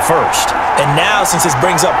short of the 1st. And now, since this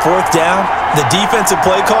brings up 4th down, the defensive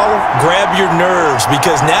play caller, grab your nerves,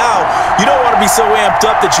 because now you don't want to be so amped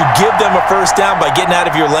up that you give them a 1st down by getting out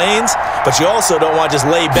of your lanes, but you also don't want to just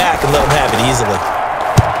lay back and let them have it easily.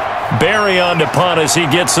 Barry on to punt as he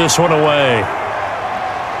gets this one away.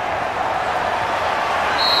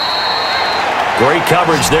 Great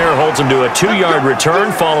coverage there, holds him to a 2-yard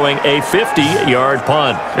return following a 50-yard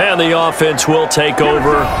punt. And the offense will take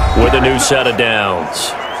over with a new set of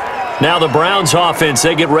downs. Now the Browns offense,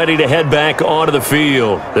 they get ready to head back onto the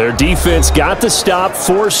field. Their defense got the stop,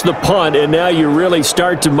 forced the punt, and now you really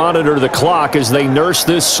start to monitor the clock as they nurse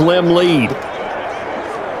this slim lead.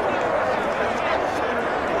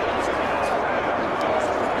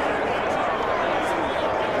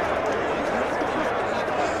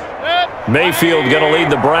 Mayfield going to lead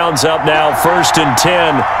the Browns up now, 1st and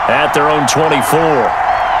 10 at their own 24.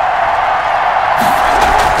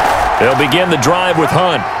 They'll begin the drive with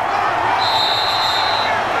Hunt.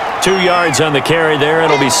 2 yards on the carry there.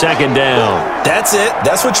 It'll be 2nd down. That's it.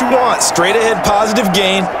 That's what you want. Straight ahead positive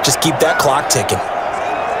gain. Just keep that clock ticking.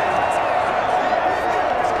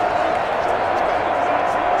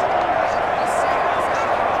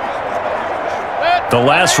 The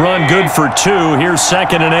last run good for 2. Here's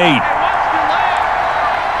 2nd and 8.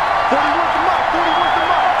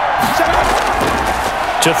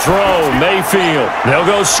 To throw, Mayfield. They'll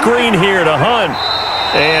go screen here to Hunt.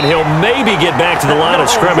 And he'll maybe get back to the line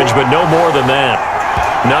of scrimmage, but no more than that.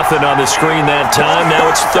 Nothing on the screen that time. Now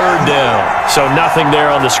it's 3rd down. So nothing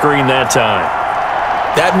there on the screen that time.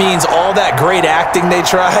 That means all that great acting they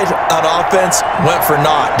tried on offense went for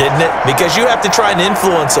naught, didn't it? Because you have to try and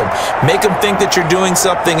influence them. Make them think that you're doing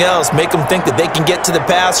something else. Make them think that they can get to the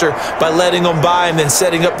passer by letting them by and then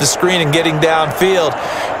setting up the screen and getting downfield.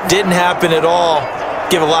 Didn't happen at all.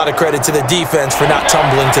 Give a lot of credit to the defense for not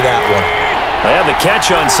tumbling to that one. They had the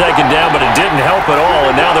catch on 2nd down, but it didn't help at all,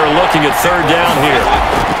 and now they're looking at 3rd down here.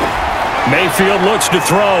 Mayfield looks to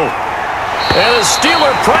throw. And the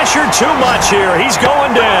Steeler pressure too much here. He's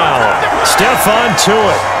going down. Stephon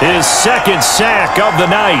Tuitt, his 2nd sack of the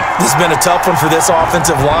night. This has been a tough one for this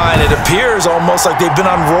offensive line. It appears almost like they've been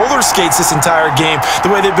on roller skates this entire game,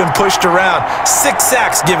 the way they've been pushed around. 6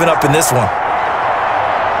 sacks given up in this one.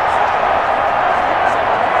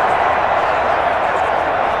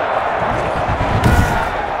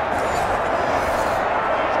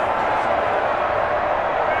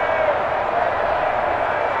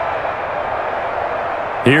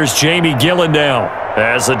 Here's Jamie Gillen now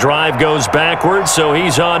as the drive goes backwards, so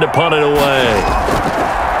he's on to punt it away.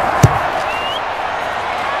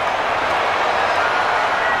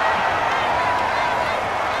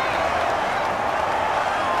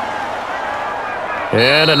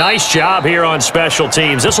 And a nice job here on special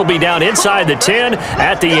teams. This will be down inside the 10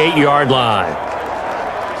 at the 8-yard line.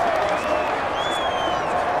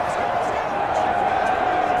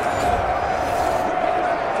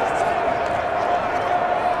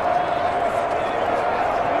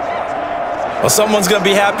 Well, someone's going to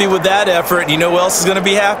be happy with that effort. You know who else is going to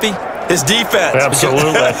be happy? His defense.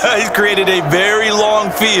 Absolutely. He's created a very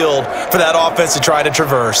long field for that offense to try to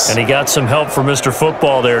traverse. And he got some help from Mr.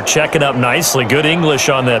 Football there, checking up nicely. Good English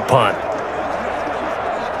on that punt.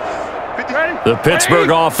 The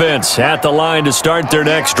Pittsburgh offense at the line to start their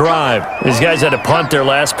next drive. These guys had to punt their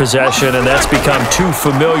last possession, and that's become too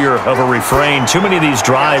familiar of a refrain. Too many of these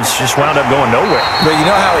drives just wound up going nowhere. But you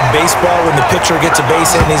know how in baseball, when the pitcher gets a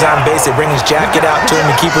base hit and he's on base, they bring his jacket out to him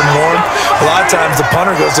to keep him warm? A lot of times the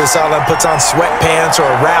punter goes to the sideline, puts on sweatpants or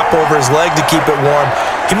a wrap over his leg to keep it warm.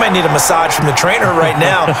 He might need a massage from the trainer right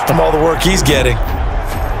now from all the work he's getting.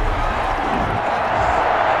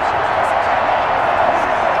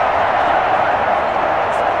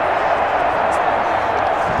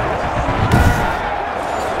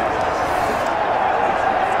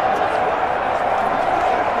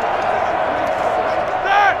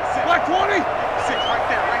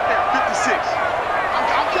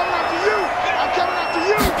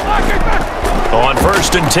 On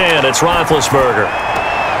 1st and 10, it's Roethlisberger.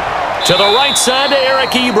 To the right side to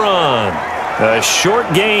Eric Ebron. A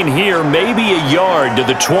short gain here, maybe a yard to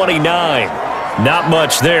the 29. Not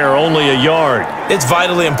much there, only a yard. It's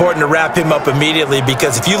vitally important to wrap him up immediately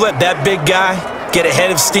because if you let that big guy get a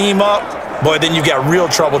head of steam up, boy, then you've got real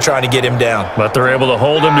trouble trying to get him down. But they're able to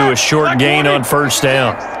hold him to a short gain on 1st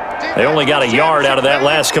down. They only got a yard out of that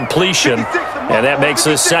last completion, and that makes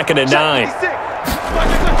this 2nd and 9.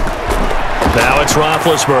 Now it's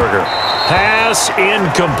Roethlisberger. Pass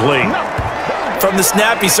incomplete. From the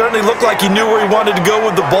snap, he certainly looked like he knew where he wanted to go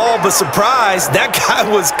with the ball, but surprise, that guy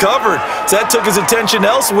was covered. So that took his attention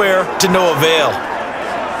elsewhere to no avail.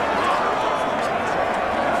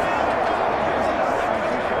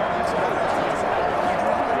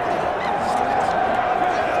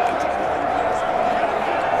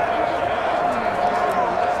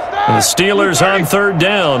 The Steelers on 3rd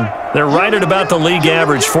down. They're right at about the league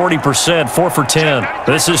average, 40%, 4 for 10.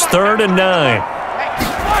 This is 3rd and 9.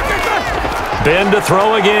 Ben to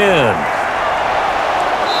throw again.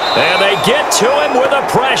 And they get to him with a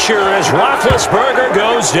pressure as Roethlisberger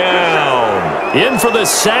goes down. In for the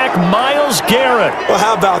sack, Myles Garrett. Well,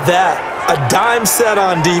 how about that? A dime set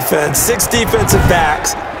on defense, 6 defensive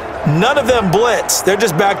backs. None of them blitz. They're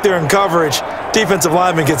just back there in coverage. Defensive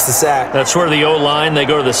lineman gets the sack. That's where the O-line, they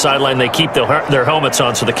go to the sideline, they keep their helmets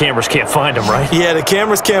on so the cameras can't find them, right? Yeah, the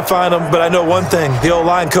cameras can't find them, but I know one thing. The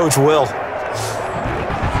O-line coach will.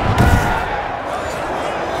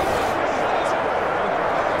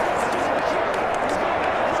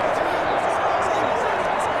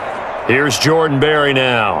 Here's Jordan Berry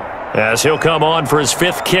now, as he'll come on for his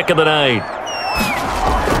 5th kick of the night.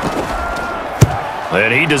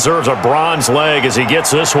 And he deserves a bronze leg as he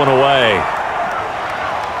gets this one away.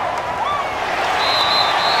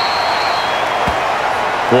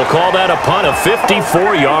 We'll call that a punt of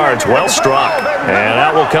 54 yards. Well struck. And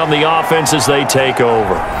out will come the offense as they take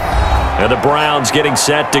over. And the Browns getting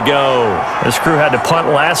set to go. This crew had to punt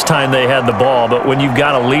last time they had the ball, but when you've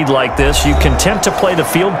got a lead like this, you content to play the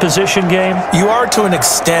field position game? You are to an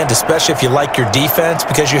extent, especially if you like your defense,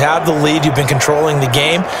 because you have the lead, you've been controlling the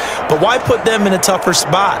game. But why put them in a tougher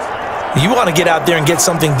spot? You want to get out there and get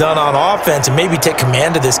something done on offense and maybe take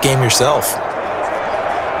command of this game yourself.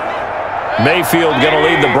 Mayfield going to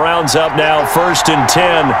lead the Browns up now, 1st and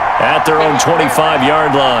 10 at their own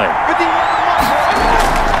 25-yard line.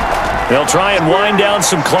 They'll try and wind down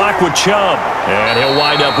some clock with Chubb. And he'll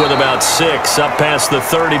wind up with about 6, up past the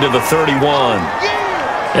 30 to the 31.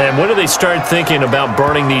 And when do they start thinking about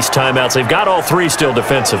burning these timeouts? They've got all 3 still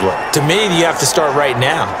defensively. To me, you have to start right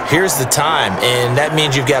now. Here's the time, and that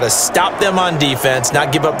means you've got to stop them on defense,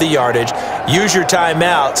 not give up the yardage, use your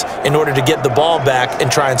timeouts in order to get the ball back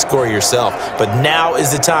and try and score yourself. But now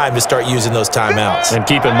is the time to start using those timeouts. And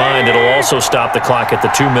keep in mind, it'll also stop the clock at the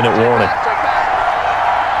 2-minute warning.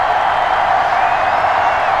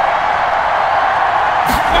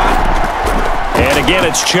 And again,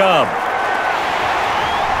 it's Chubb.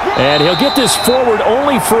 And he'll get this forward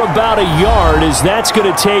only for about a yard, as that's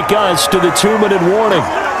going to take us to the 2-minute warning.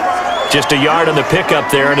 Just a yard on the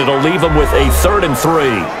pickup there, and it'll leave him with a 3rd and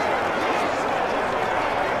 3.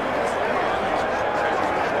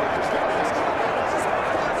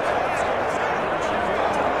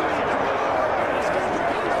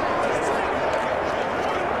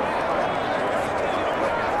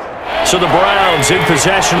 So the Browns in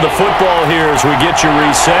possession of the football here as we get you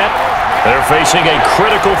reset. They're facing a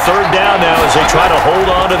critical 3rd down now as they try to hold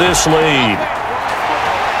on to this lead.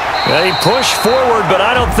 They push forward, but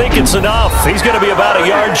I don't think it's enough. He's going to be about a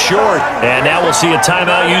yard short. And now we'll see a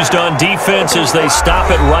timeout used on defense as they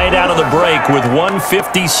stop it right out of the break with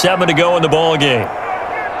 1:57 to go in the ballgame.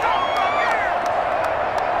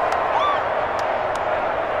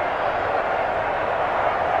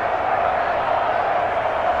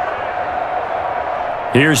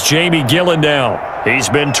 Here's Jamie Gillen now. He's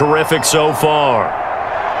been terrific so far.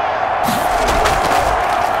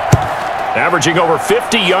 Averaging over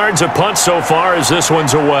 50 yards a punt so far as this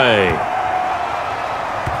one's away.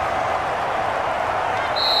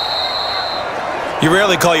 You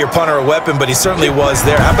rarely call your punter a weapon, but he certainly was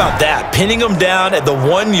there. How about that? Pinning him down at the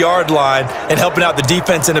 1-yard line and helping out the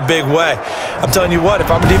defense in a big way. I'm telling you what,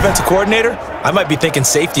 if I'm a defensive coordinator, I might be thinking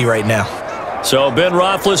safety right now. So Ben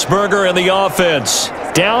Roethlisberger and the offense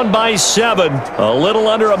down by 7, a little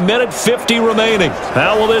under 1:50 remaining.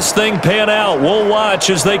 How will this thing pan out? We'll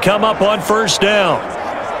watch as they come up on 1st down.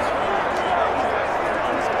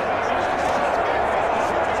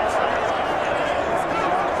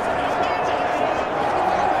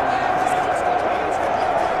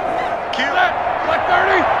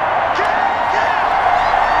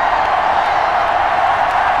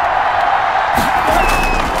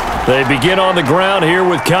 They begin on the ground here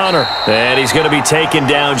with Connor. And he's going to be taken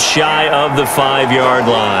down shy of the 5-yard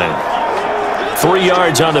line. 3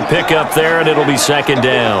 yards on the pickup there, and it'll be 2nd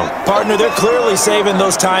down. Partner, they're clearly saving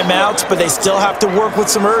those timeouts, but they still have to work with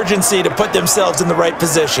some urgency to put themselves in the right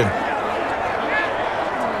position.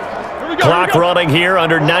 Clock running here,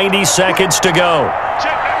 under 90 seconds to go.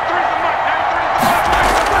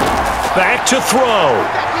 Back to throw.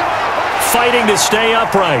 Fighting to stay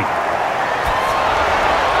upright.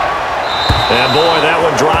 And boy, that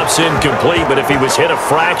one drops incomplete, but if he was hit a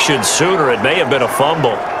fraction sooner, it may have been a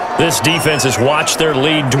fumble. This defense has watched their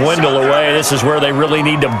lead dwindle away. This is where they really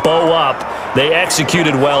need to bow up. They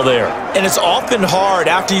executed well there. And it's often hard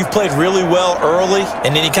after you've played really well early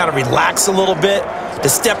and then you kind of relax a little bit to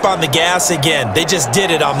step on the gas again. They just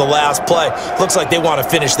did it on the last play. Looks like they want to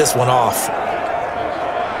finish this one off.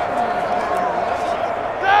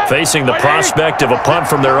 Facing the prospect of a punt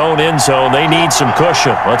from their own end zone, they need some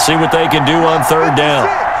cushion. Let's see what they can do on 3rd down.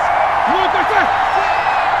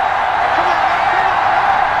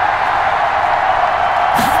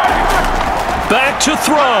 back to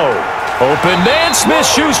throw. Open man,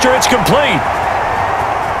 Smith-Schuster. It's complete.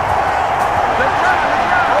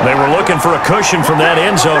 They were looking for a cushion from that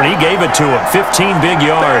end zone. He gave it to him. 15 big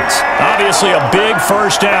yards. Obviously a big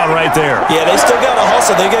first down right there. Yeah, they still got to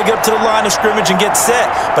hustle. They got to get up to the line of scrimmage and get set.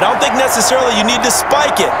 But I don't think necessarily you need to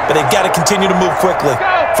spike it. But they've got to continue to move quickly.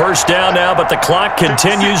 First down now, but the clock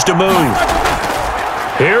continues to move.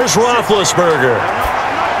 Here's Roethlisberger.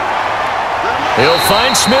 He'll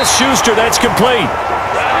find Smith-Schuster. That's complete.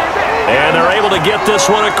 And they're able to get this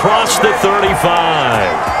one across the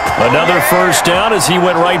 35. Another first down as he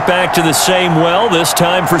went right back to the same well, this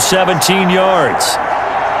time for 17 yards.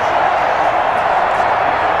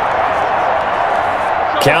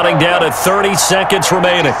 Counting down to 30 seconds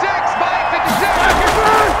remaining.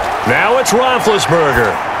 Now it's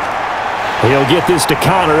Roethlisberger. He'll get this to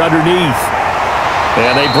Connor underneath.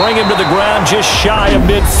 And they bring him to the ground just shy of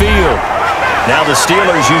midfield. Now the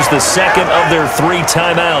Steelers use the second of their 3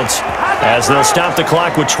 timeouts as they'll stop the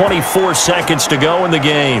clock with 24 seconds to go in the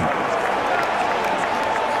game.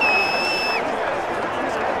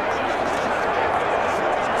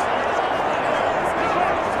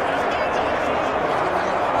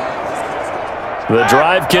 The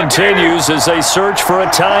drive continues as they search for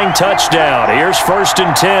a tying touchdown. Here's 1st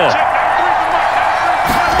and 10.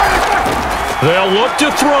 They'll look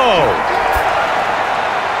to throw.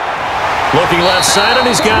 Looking left side, and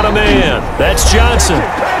he's got a man. That's Johnson.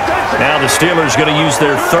 Now the Steelers going to use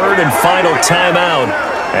their 3rd and final timeout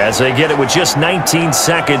as they get it with just 19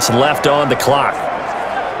 seconds left on the clock.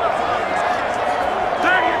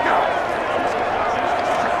 There you go.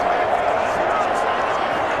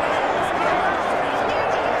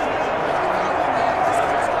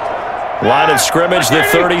 Line of scrimmage, the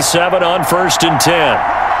 37 on 1st and 10.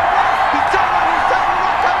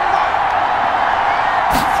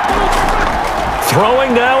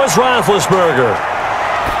 Throwing now is Roethlisberger.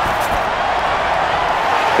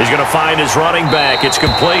 He's going to find his running back. It's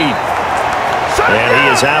complete. And he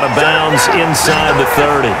is out of bounds inside the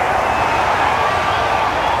 30.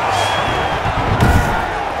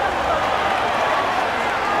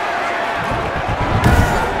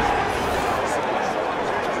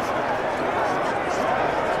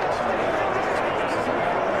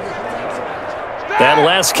 That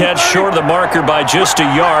last catch short of the marker by just a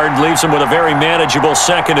yard leaves him with a very manageable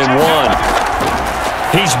 2nd and 1.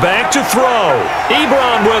 He's back to throw.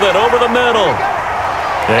 Ebron with it over the middle.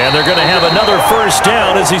 And they're going to have another first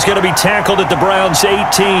down as he's going to be tackled at the Browns' 18.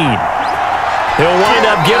 He'll wind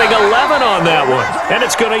up getting 11 on that one, and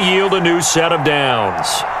it's going to yield a new set of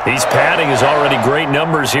downs. He's padding his already great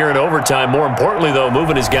numbers here in overtime. More importantly, though,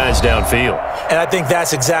 moving his guys downfield. And I think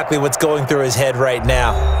that's exactly what's going through his head right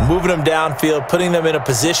now. Moving them downfield, putting them in a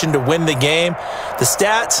position to win the game. The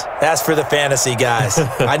stats, that's for the fantasy guys.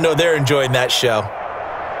 I know they're enjoying that show.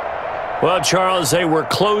 Well, Charles, they were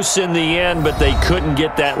close in the end, but they couldn't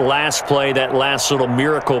get that last play, that last little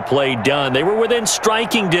miracle play done. They were within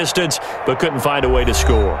striking distance, but couldn't find a way to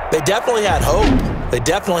score. They definitely had hope. They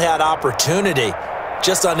definitely had opportunity.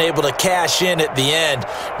 Just unable to cash in at the end.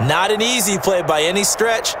 Not an easy play by any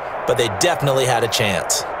stretch, but they definitely had a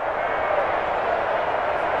chance.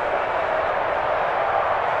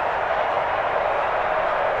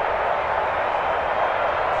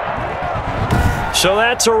 So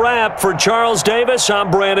that's a wrap for Charles Davis.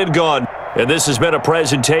 I'm Brandon Gunn. And this has been a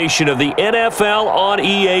presentation of the NFL on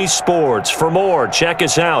EA Sports. For more, check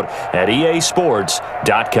us out at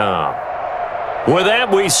easports.com. With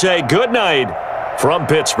that, we say good night from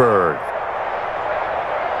Pittsburgh.